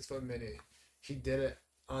 there's a 6 foot mini. He did it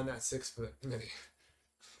on that 6 foot mini.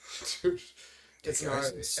 Dude, That it's guy's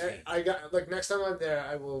gnarly. insane. I got like next time I'm there,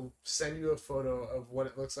 I will send you a photo of what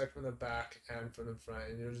it looks like from the back and from the front,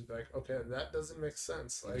 and you'll just be like, okay, that doesn't make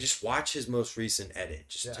sense. Like, Just watch his most recent edit.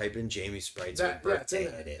 Just yeah, type in Jamie Spreitzer that yeah, it's in birthday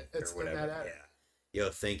that. edit It's or in that whatever. edit. Yeah. Yo,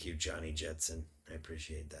 thank you, Johnny Jetson. I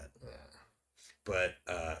appreciate that. Yeah, But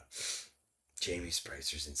Jamie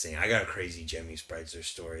Spritzer's insane. I got a crazy Jamie Spritzer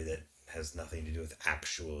story that has nothing to do with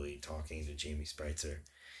actually talking to Jamie Spritzer.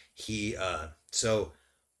 He so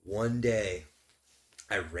one day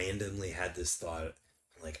I randomly had this thought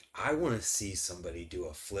like I want to see somebody do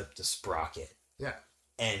a flip to sprocket. yeah,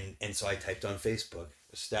 And so I typed on Facebook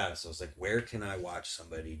a status. I was like, where can I watch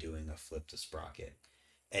somebody doing a flip to sprocket?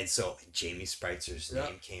 And so Jamie Spritzer's yeah.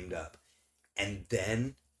 name came up. And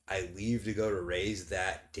then I leave to go to Ray's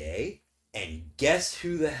that day. And guess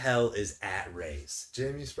who the hell is at Ray's?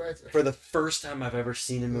 Jamie Spreitzer. For the first time I've ever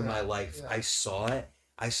seen him in Yeah, my life, yeah. I saw it.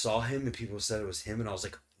 I saw him and people said it was him. And I was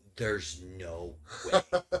like, there's no way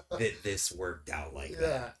that this worked out like that.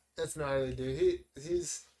 Yeah, that's gnarly, dude.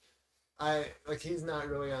 He's not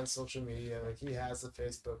really on social media. Like he has a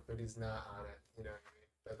Facebook, but he's not on it. You know what I mean?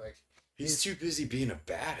 But like He's too busy being a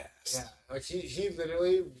badass. yeah, like he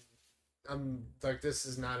literally, like this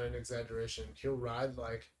is not an exaggeration. He'll ride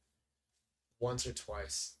like once or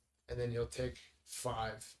twice, and then he'll take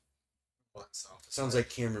 5 months off. Sounds like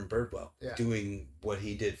Cameron Birdwell Yeah. doing what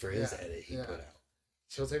he did for his Yeah, edit he yeah. put out.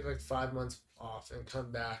 She'll take like 5 months off and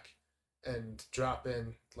come back and drop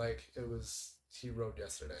in like it was he rode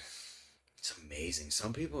yesterday. It's amazing.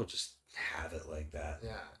 Some people just have it like that.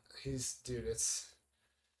 Yeah, dude. It's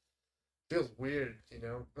feels weird, you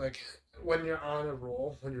know, like when you're on a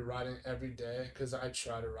roll, when you're riding every day. Because I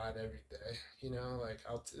try to ride every day, you know, like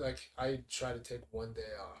I try to take one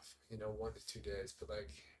day off, you know, 1 to 2 days, but like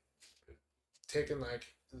taking like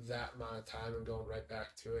that amount of time and going right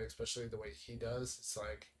back to it, especially the way he does, it's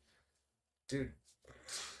like, dude,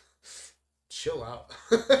 chill out.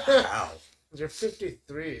 Wow. You're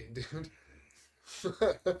 53, dude.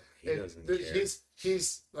 He doesn't care.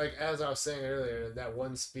 He's like as I was saying earlier, that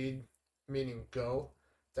one speed meaning go,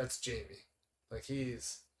 that's Jamie. Like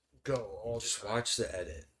he's go all the Just time. watch the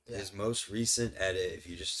edit. Yeah. His most recent edit, if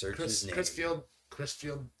you just search his name. Chris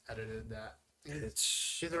Field edited that.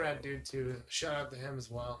 It's He's a rad dude too. Shout out to him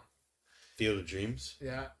as well. Field of Dreams.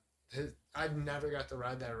 Yeah, I never got to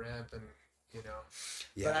ride that ramp, and you know,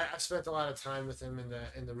 Yeah. but I've spent a lot of time with him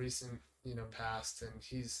in the recent past, and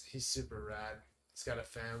he's super rad. He's got a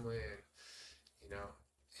family, and you know,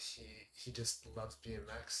 he just loves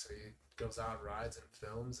BMX, so he goes out and rides and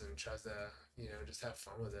films and tries to just have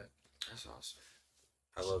fun with it. That's awesome.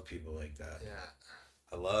 I love people like that. Yeah,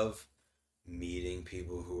 I love meeting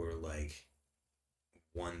people who are like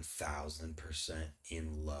 1000%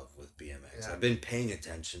 in love with BMX. Yeah. I've been paying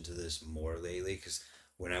attention to this more lately because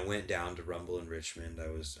when I went down to Rumble in Richmond,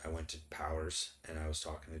 I went to Powers and I was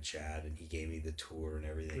talking to Chad and he gave me the tour and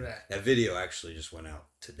everything. Right. That video actually just went out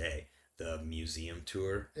today. The museum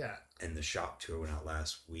tour yeah, and the shop tour went out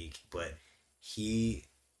last week. But he,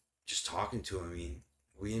 just talking to him, I mean,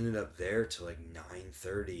 we ended up there till like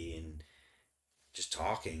 9:30 and just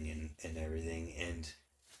talking and everything. And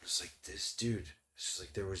it was like, this dude, it's just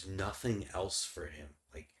like there was nothing else for him.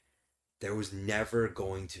 Like there was never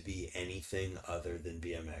going to be anything other than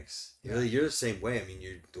BMX. Yeah. You're the same way. I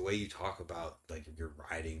mean, the way you talk about like your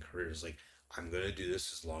riding career is like, I'm gonna do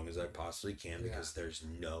this as long as I possibly can because there's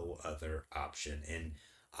no other option. And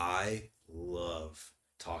I love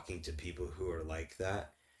talking to people who are like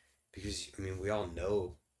that because I mean we all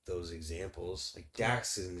know those examples. Like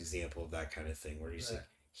Dax is an example of that kind of thing where he's Right. like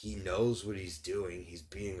he knows what he's doing. He's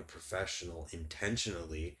being a professional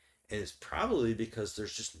intentionally, and it's probably because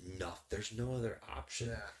there's no other option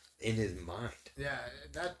yeah. in his mind. Yeah,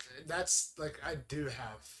 that's like I do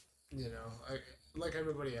have, like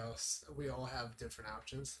everybody else, we all have different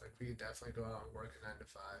options. Like we could definitely go out and work a 9 to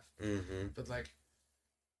 5, Mm-hmm. but like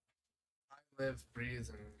I live, breathe,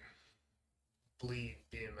 and bleed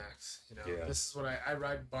BMX. Yeah. This is what I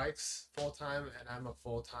ride bikes full time, and I'm a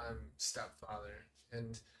full time stepfather,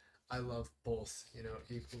 and I love both,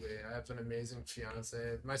 equally. I have an amazing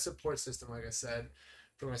fiance. My support system, like I said,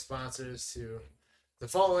 from my sponsors to the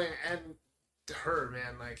following and her,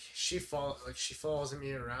 man, like she follows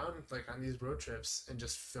me around like on these road trips and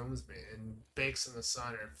just films me and bakes in the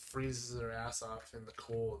sun or freezes her ass off in the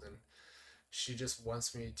cold, and she just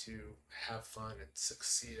wants me to have fun and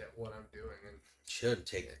succeed at what I'm doing. And She doesn't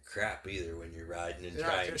take the crap either when you're riding and Yeah,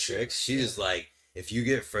 trying 'cause tricks. She's like, if you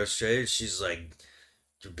get frustrated, she's like,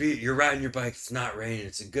 You're riding your bike. It's not raining.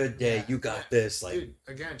 It's a good day. Yeah, You yeah, got this. Like, dude.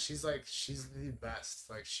 Again, she's the best.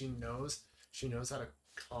 Like she knows how to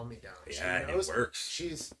calm me down. She yeah, and it knows works.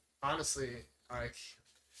 she's honestly like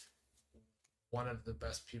one of the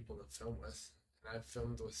best people to film with. And I've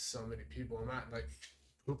filmed with so many people. I'm not like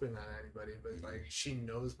pooping on anybody, but like she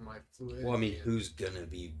knows my Well, I mean, fluidity and who's gonna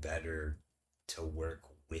be better to work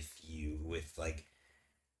with you? With like, yeah,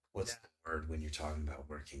 what's the word when you're talking about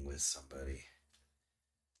working with somebody?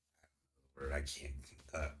 Word I can't.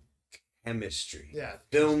 Chemistry. yeah,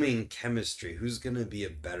 Filming chemistry. Who's gonna be a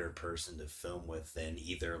better person to film with than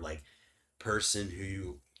either like person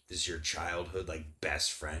who is your childhood like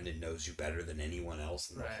best friend and knows you better than anyone else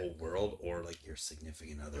in the right, whole world, or like your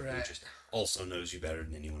significant other who right. just also knows you better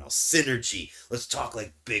than anyone else. Synergy. Let's talk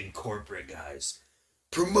like big corporate guys.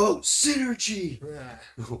 Promote synergy.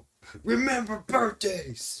 Yeah, Remember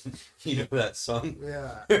birthdays. You know that song?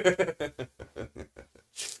 yeah.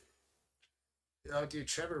 Oh, dude,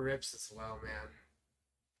 Trevor rips as well, man.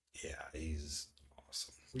 Yeah, he's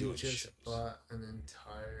awesome. We Doing just shows. bought an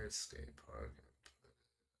entire skate park.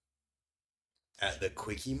 At the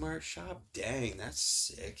Quickie Mart shop? Dang, that's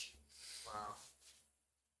sick. Wow,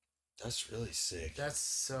 That's really sick. that's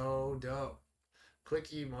so dope.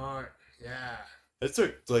 Quickie Mart, yeah. That's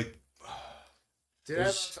like Dude,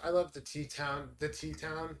 there's I love the T Town. The T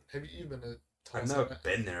Town. Have you been to I've Tulsa? never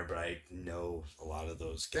been there, but I know a lot of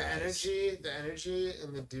those guys. The energy,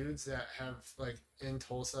 and the dudes that have like in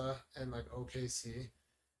Tulsa and like OKC,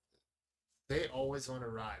 they always want to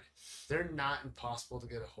ride. They're not impossible to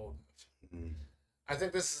get a hold of. Mm. I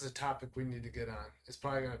think this is a topic we need to get on. It's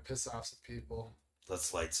probably gonna piss off some people.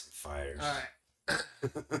 Let's light some fires. All right,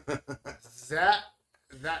 that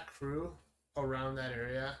that crew around that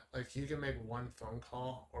area, like you can make one phone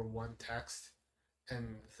call or one text,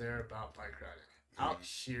 and they're about bike riding. Out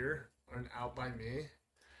here and out by me,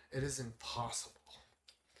 it is impossible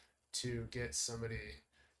to get somebody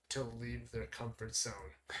to leave their comfort zone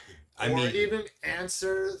I or mean, even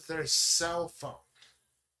answer their cell phone.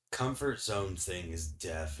 comfort zone thing is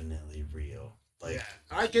definitely real. Like, Yeah,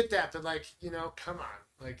 I get that, but like, come on.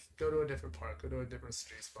 Like, go to a different park, go to a different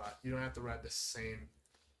street spot. You don't have to ride the same.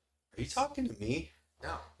 are you talking to me?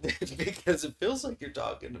 No. Because it feels like you're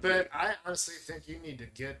talking to me. But I honestly think you need to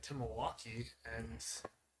get to Milwaukee and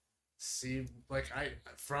see, like,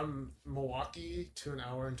 from Milwaukee to an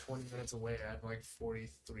hour and 20 minutes away, I have like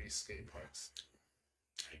 43 skate parks.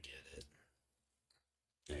 I get it.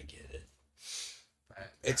 I get it.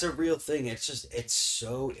 But It's a real thing. It's just it's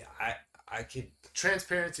so I could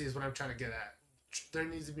transparency is what I'm trying to get at. There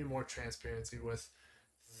needs to be more transparency with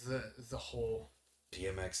the whole.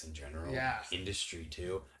 BMX in general, Yeah. industry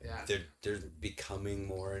too. Yeah. They're becoming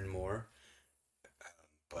more and more,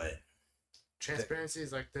 but Transparency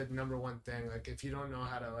is like the number one thing. Like if you don't know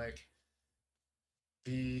how to like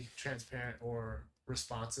be transparent or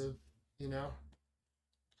responsive,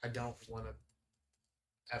 I don't want to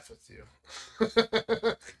f with you.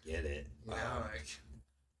 I get it. Like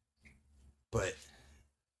But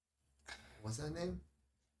what's that name?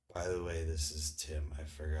 by the way, this is Tim. I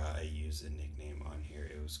forgot I used a nickname on here.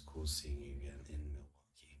 It was cool seeing you again in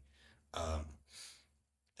Milwaukee.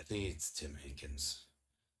 I think it's Tim Hankins.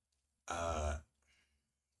 Uh,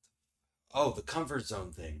 oh, the comfort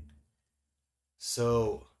zone thing.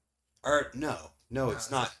 So, or no,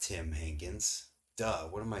 it's not Tim Hankins. Duh,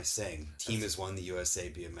 what am I saying? Team has won the USA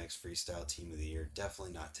BMX Freestyle Team of the Year.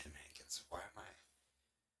 Definitely not Tim Hankins. Why am I?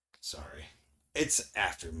 Sorry. It's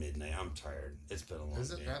after midnight. I'm tired. It's been a long day.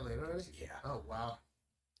 Is it that late already? Yeah. Oh wow.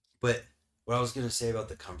 But what I was gonna say about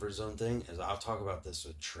the comfort zone thing is I'll talk about this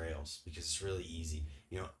with trails because it's really easy.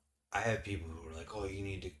 I have people who are like, "Oh, you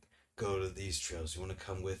need to go to these trails. You want to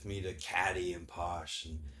come with me to Caddy and Posh,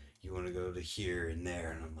 and you want to go to here and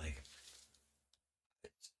there." And I'm like, I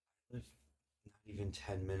live not even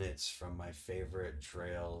 10 minutes from my favorite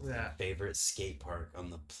trail, Yeah. my favorite skate park on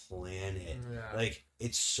the planet. Yeah. Like,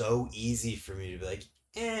 it's so easy for me to be like,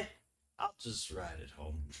 I'll just ride it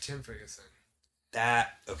home. Tim Ferguson.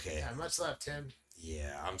 Okay. Yeah, much love, Tim.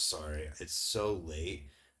 Yeah, I'm sorry. It's so late.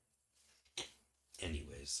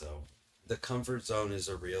 Anyways, so the comfort zone is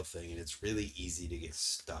a real thing, and it's really easy to get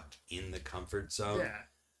stuck in the comfort zone. Yeah.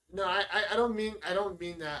 No, I don't mean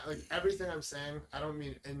that like everything I'm saying, I don't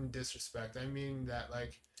mean in disrespect. I mean that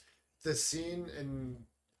like the scene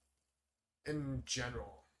in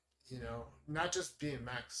general, not just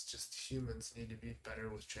BMX, just humans need to be better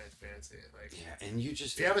with transparency. Like Yeah, and you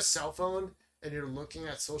just if you have a cell phone and you're looking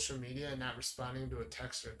at social media and not responding to a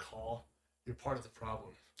text or a call, you're part of the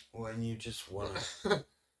problem. when you just want to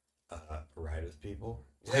ride with people,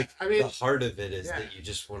 Yeah, Like I the mean, heart of it is yeah, that you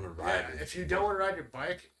just want to yeah. ride with If you don't people. want to ride your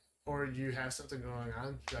bike or you have something going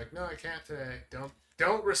on, be like, no, I can't today.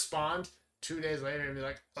 Don't respond 2 days later and be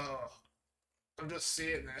like, oh, I'm just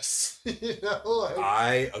seeing this.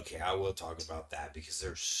 Like I will talk about that because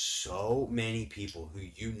there's so many people who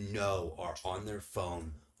are on their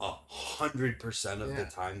phone 100% of the yeah.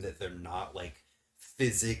 time that they're not like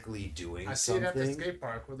physically doing I see it at the something, skate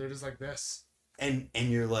park where they're just like this. and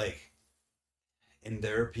you're like, and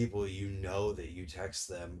there are people that you text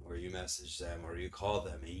them or you message them or you call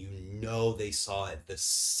them and they saw it the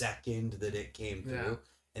second that it came Yeah, through,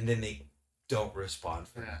 and then they don't respond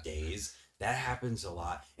for yeah. days. That happens a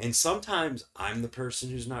lot, and sometimes I'm the person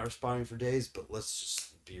who's not responding for days, but let's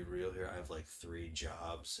just be real here. I have like 3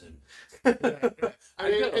 jobs and Right, right. I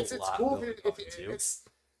I've mean, got a it's lot cool going if on too. it's.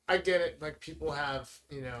 I get it. Like people have,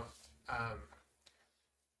 um,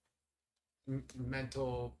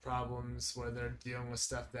 mental problems where they're dealing with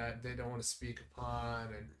stuff that they don't want to speak upon,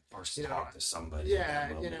 and Or you just know, talk to somebody in that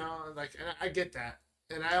yeah, moment. like, and I get that,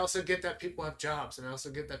 and I also get that people have jobs, and I also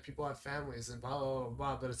get that people have families, and blah blah blah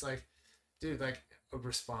blah. But it's like, dude, like a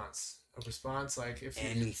response, like if you,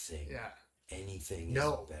 Anything, yeah, anything is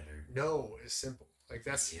no, better. no is simple. Like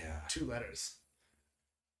that's Yeah, 2 letters.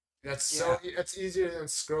 yeah, That's easier than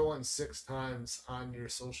scrolling 6 times on your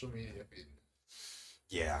social media feed.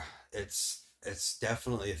 yeah. It's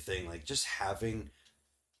definitely a thing. Like just having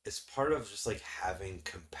it's part of just like having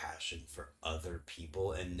compassion for other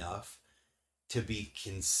people enough to be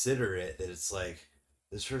considerate that it's like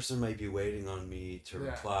this person might be waiting on me to Yeah,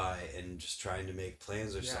 reply and just trying to make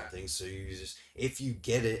plans or yeah. something. So you just, if you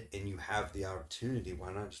get it and you have the opportunity,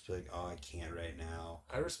 why not just be like, oh, I can't right now,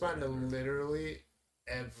 I respond to whatever. literally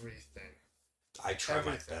everything. I try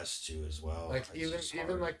my Everything. best to as well. Like It's even just even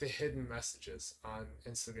hard. like the hidden messages on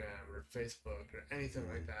Instagram or Facebook or anything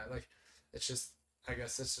like Mm. that. Like it's just I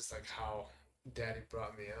guess it's just like how daddy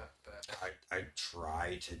brought me up. But I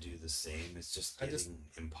try to do the same. It's just I just getting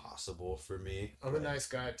impossible for me. I'm a But nice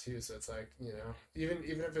guy too, so it's like, even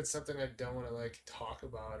if it's something I don't want to like talk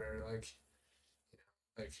about or like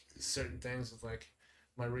certain things with like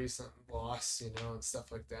my recent loss, and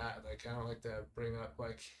stuff like that. Like I don't like to bring up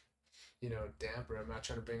like, damper. I'm not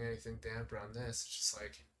trying to bring anything damper on this. It's just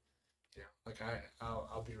like, like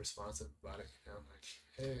I'll be responsive about it. Like,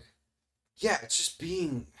 hey, yeah, it's just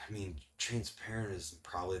being, I mean, transparent is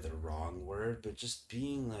probably the wrong word, but just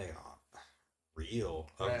being like real,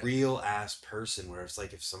 a right, real ass person where it's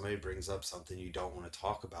like if somebody brings up something you don't want to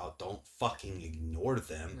talk about, don't fucking ignore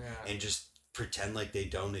them yeah, and just pretend like they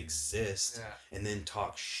don't exist yeah, and then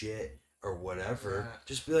talk shit or whatever. yeah,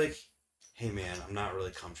 Just be like, hey man, I'm not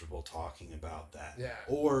really comfortable talking about that. yeah,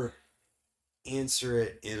 Or answer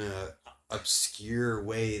it in a obscure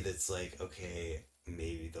way that's like, okay,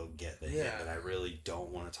 maybe they'll get the hint yeah. that I really don't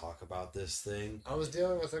want to talk about this thing. I was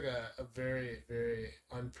dealing with like a very, very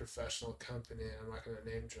unprofessional company. I'm not going to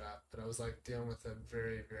name drop, but I was like dealing with a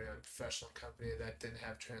very, very unprofessional company that didn't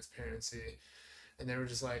have transparency. And they were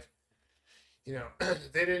just like,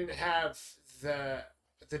 they didn't have the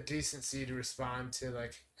the decency to respond to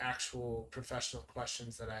like actual professional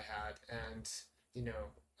questions that I had and you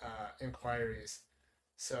know inquiries.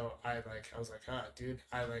 So I was like, ah, dude,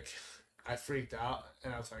 I freaked out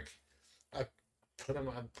and I was like, I put him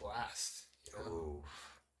on blast. Oh,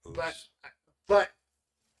 But oops. but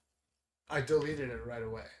I deleted it right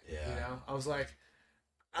away. Yeah. I was like,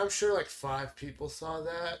 I'm sure like 5 people saw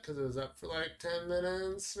that because it was up for like 10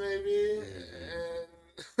 minutes maybe,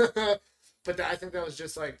 Mm-hmm. and I think that was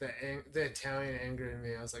just like the Italian anger in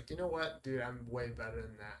me. I was like, you know what, dude, I'm way better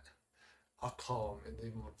than that. I'll call him and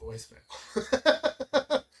leave him a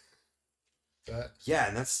voicemail. But Yeah,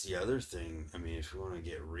 and that's the other thing. I mean, if we want to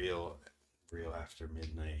get real after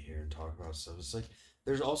midnight here and talk about stuff, it's like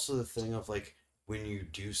there's also the thing of like when you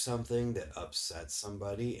do something that upsets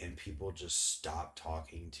somebody and people just stop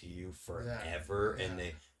talking to you yeah, forever yeah,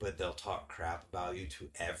 but they'll talk crap about you to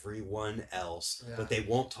everyone else, yeah, but they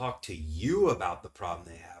won't talk to you about the problem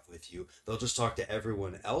they have with you. They'll just talk to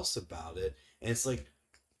everyone else about it. And it's like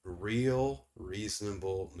real,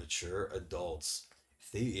 reasonable, mature adults,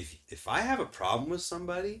 if I have a problem with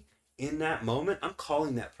somebody in that moment, I'm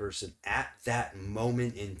calling that person at that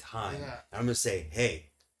moment in time. yeah. And I'm gonna say, hey,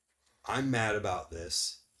 I'm mad about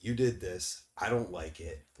this. You did this. I don't like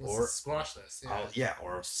it. Let's Or squash this. Yeah,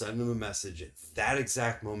 I'll send them a message at that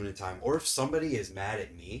exact moment in time. Or if somebody is mad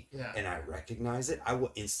at me yeah, and I recognize it, I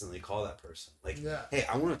will instantly call that person. Like, yeah. hey,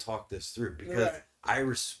 I want to talk this through because Right. I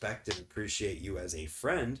respect and appreciate you as a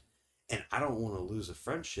friend, and I don't want to lose a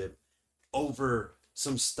friendship over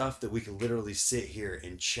some stuff that we can literally sit here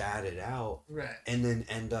and chat it out Right. and then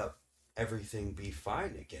end up everything be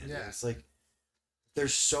fine again. And Yeah. it's like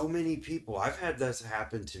there's so many people. I've had this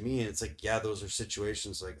happen to me, and it's like, yeah, those are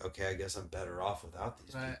situations like, okay, I guess I'm better off without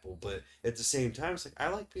these Right. people. But at the same time, it's like I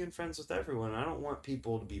like being friends with everyone. I don't want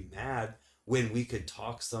people to be mad when we could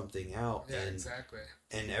talk something out Yeah, exactly.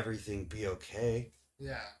 and everything be okay.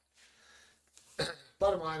 Yeah.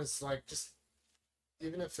 Bottom line is like just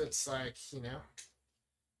even if it's like,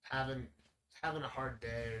 having having a hard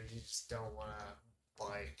day or you just don't want to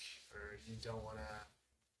bike or you don't want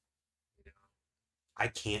to, you I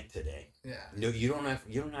can't today. know, yeah. No, you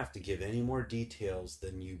don't have to give any more details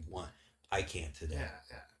than you want. I can't today. Yeah,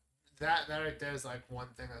 yeah. That right there is like one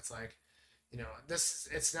thing that's like, this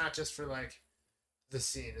it's not just for like the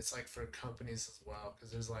scene. It's like for companies as well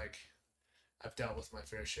because there's like I've dealt with my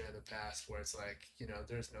fair share in the past where it's like,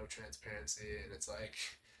 there's no transparency and it's like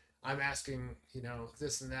I'm asking,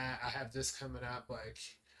 this and that. I have this coming up. Like,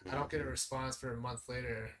 I don't get a response for a month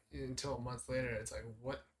later until a month later. It's like,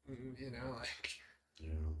 what, like,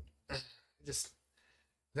 Yeah. just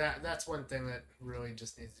that's one thing that really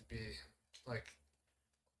just needs to be like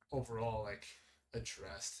overall like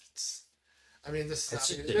addressed. I mean, It's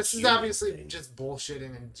just a this is human obviously thing. just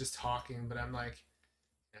bullshitting and just talking, but I'm like,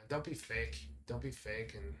 don't be fake. Don't be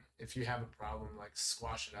fake. And if you have a problem, like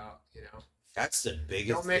squash it out. That's the biggest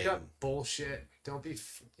Don't make thing. up bullshit. Don't be,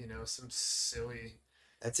 some silly.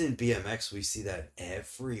 That's in BMX. We see that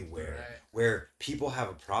everywhere, Right. where people have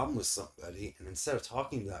a problem with somebody, and instead of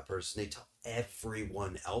talking to that person, they tell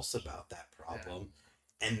everyone else about that problem,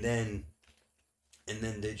 and then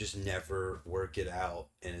they just never work it out,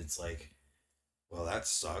 and it's like, well, that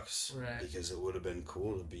sucks, Right. because it would have been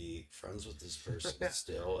cool to be friends with this person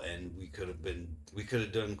still, and we could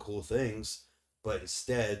have done cool things, but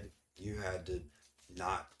instead you had to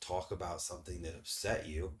not talk about something that upset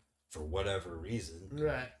you for whatever reason.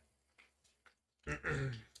 Right.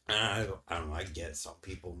 I don't know. I get some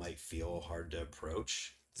people might feel hard to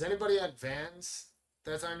approach. Does anybody at Vans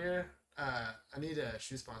that's on here? I need a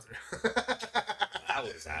shoe sponsor. That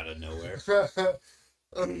was out of nowhere.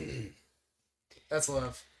 That's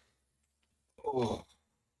love. Oh,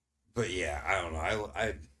 but yeah, I don't know.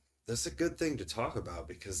 I that's a good thing to talk about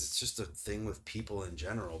because it's just a thing with people in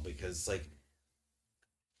general. Because like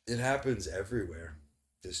it happens everywhere.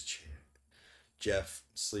 This Jeff,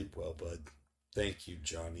 sleep well, bud. Thank you,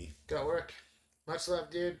 Johnny. Got work. Much love,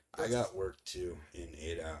 dude. I got work too in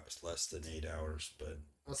 8 hours, less than 8 hours, but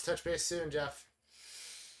Let's touch base soon, Jeff.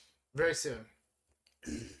 Very soon.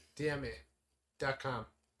 DM me.com.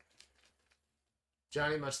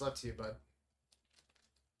 Johnny, much love to you, bud.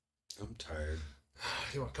 I'm tired.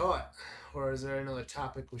 You want to call it? Or is there another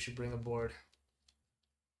topic we should bring aboard?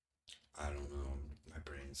 I don't know. My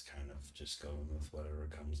brain's kind of just going with whatever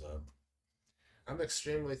comes up. I'm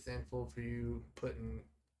extremely thankful for you putting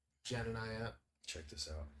Jen and I up. Check this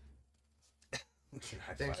out.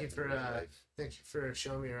 Thank you for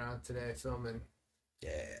showing me around today, filming.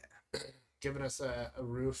 Yeah. Giving us a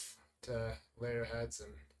roof to lay our heads,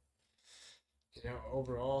 and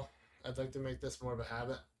overall, I'd like to make this more of a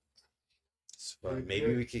habit. So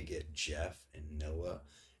maybe we could get Jeff and Noah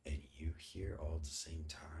and you here all at the same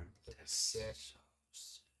time. That's sick.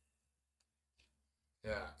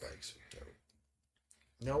 Yeah. Bikes are dope.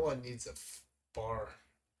 No one needs a bar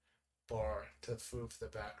to foof the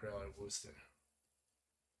back rail at Worcester.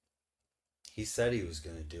 He said he was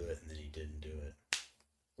going to do it and then he didn't do it.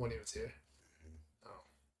 When he was here? Oh.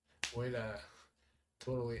 Way to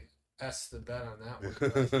totally S the bet on that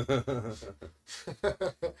one.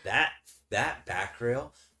 that back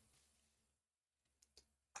rail,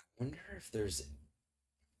 I wonder if there's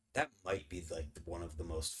that might be like one of the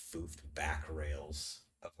most foofed back rails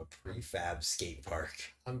of a prefab skate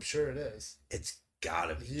park. I'm sure it is. It's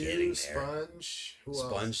gotta be getting there. Sponge. Who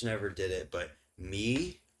Sponge else? never did it, but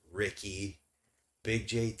me, Ricky, Big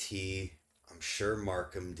JT, I'm sure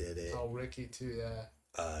Markham did it. Oh, Ricky too.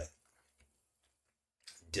 Yeah.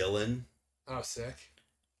 Dylan. Oh, sick.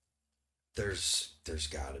 There's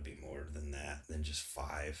got to be more than that than just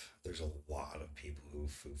 5. There's a lot of people who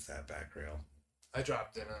foof that back rail. I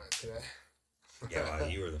dropped in on it today. Yeah, well,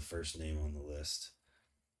 you were the first name on the list.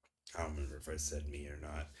 I don't remember if I said me or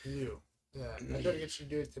not. You. Yeah, I gotta get you to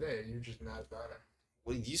do it today. You're just not about it.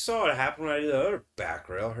 Well, you saw what happened when I did the other back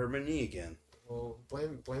rail. Hurt my knee again. Well,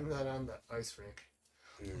 blame that on the ice rink.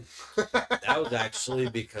 That was actually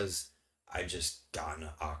because I just got in an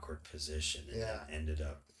awkward position and then ended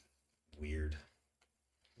up weird.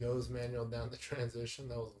 Nose manual down the transition.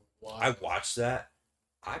 That was wild. I watched that.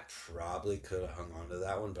 I probably could have hung on to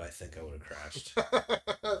that one, but I think I would have crashed.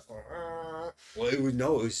 Well, it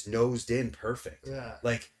was nosed in perfect. Yeah.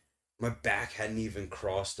 Like my back hadn't even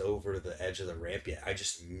crossed over the edge of the ramp yet. I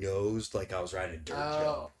just nosed like I was riding a dirt jump,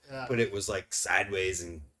 Oh, yeah. but it was like sideways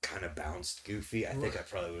and kind of bounced goofy. I think I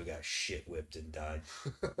probably would have got shit whipped and died.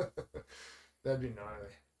 That'd be gnarly.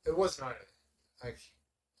 It was gnarly. Like,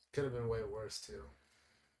 could have been way worse too.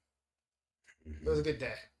 It was a good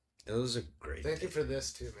day. It was a great Thank day. you for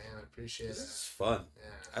this too, man. I appreciate This it. is fun.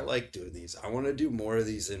 Yeah. I like doing these. I want to do more of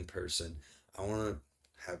these in person. I want to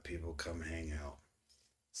have people come hang out.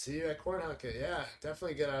 See you at Corn Hucket. Yeah,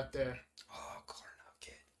 definitely get out there. Oh, corn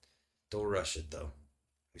nugget. Don't rush it though.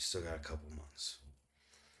 We still got a couple months.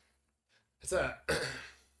 It's a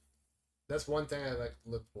that's one thing I like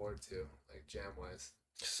look forward to, like jam wise.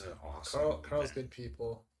 It's an awesome. Carl's event. good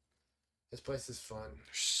people. His place is fun.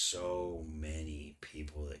 There's so many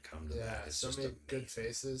people that come to Yeah, that. It's so just many amazing. good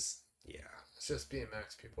faces. Yeah, It's just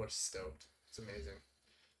BMX. People are stoked. It's amazing.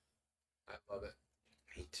 I love it.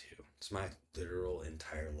 me too. It's my literal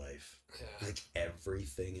entire life. Yeah. Like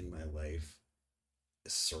everything in my life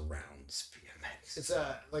surrounds BMX. It's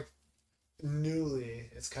like newly.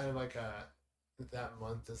 It's kind of like a that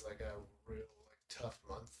month is like a real like tough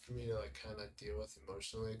month for me to like kind of deal with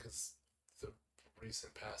emotionally because the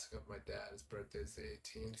recent passing of my dad. His birthday is the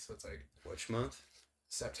 18th, so it's like Which month?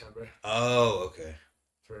 September Oh, okay.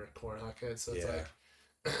 for Corn Hucket. So it's Yeah.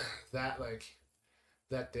 like that like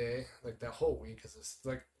that day, like that whole week is just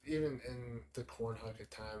like even in the Corn Hucket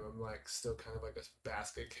time, I'm like still kind of like a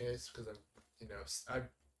basket case because I'm I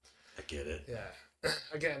get it. yeah.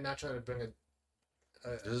 Again, not trying to bring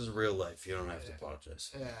This is real life. You don't have to Yeah.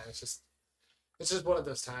 apologize. yeah, it's just one of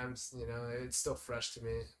those times, you know, it's still fresh to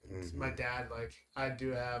me. Mhm. My dad, like, I do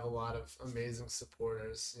have a lot of amazing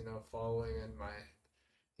supporters, you know, following in my,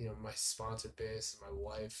 you know, my sponsor base and my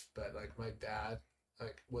wife, but like my dad,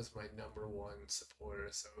 like, was my number one supporter.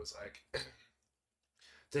 So it was like,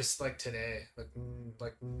 just like today,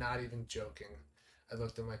 like not even joking. I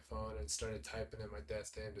looked at my phone and started typing in my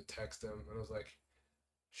dad's name to text him, and I was like,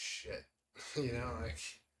 shit, you know, like,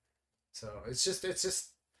 so it's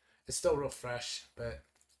still real fresh, but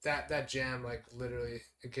that jam like literally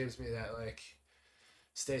it gives me that like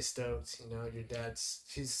stay stoked. You know, your dad's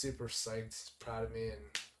he's super psyched, he's proud of me, and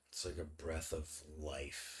It's like a breath of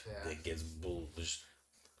life Yeah. that gets just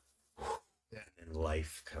Yeah. and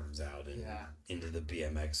life comes out and Yeah. into the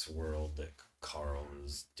BMX world that Carl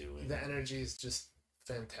is doing. the energy is just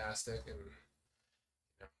fantastic, and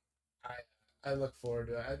you know, I look forward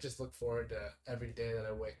to it. I just look forward to every day that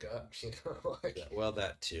I wake up. You know, like Yeah, well,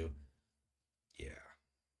 that too. Yeah.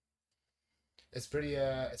 it's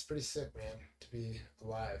pretty sick, man, to be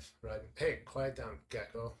alive. Right? Hey, quiet down,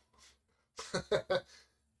 Gecko.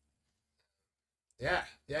 Yeah.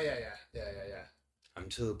 I'm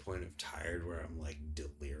to the point of tired where I'm like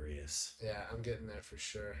delirious. Yeah, I'm getting there for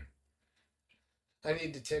sure. I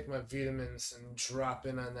need to take my vitamins and drop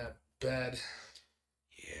in on that bed,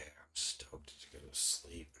 Yeah, I'm stoked to go to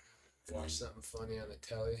sleep. And watch then something funny on the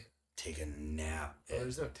telly. take a nap. Oh,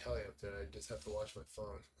 there's no telly up there. I just have to watch my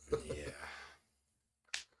phone.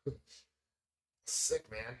 Yeah. Sick,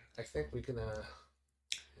 man. I think we can,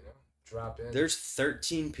 you know, drop in. There's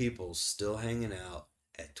 13 people still hanging out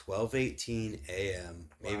at 12:18 a.m.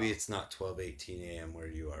 Maybe Wow. it's not 12:18 a.m. where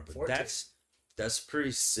you are, but 14. that's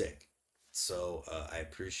pretty sick. So I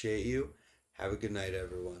appreciate you. Have a good night,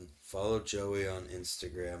 everyone. Follow Joey on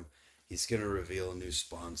Instagram. He's gonna reveal a new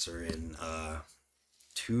sponsor in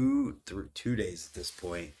 2 days at this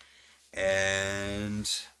point, and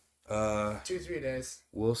 2-3 days.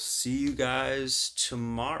 we'll see you guys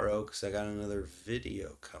tomorrow because I got another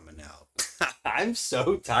video coming out. I'm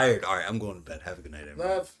so tired. All right, I'm going to bed. Have a good night, everyone.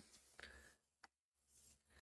 Love.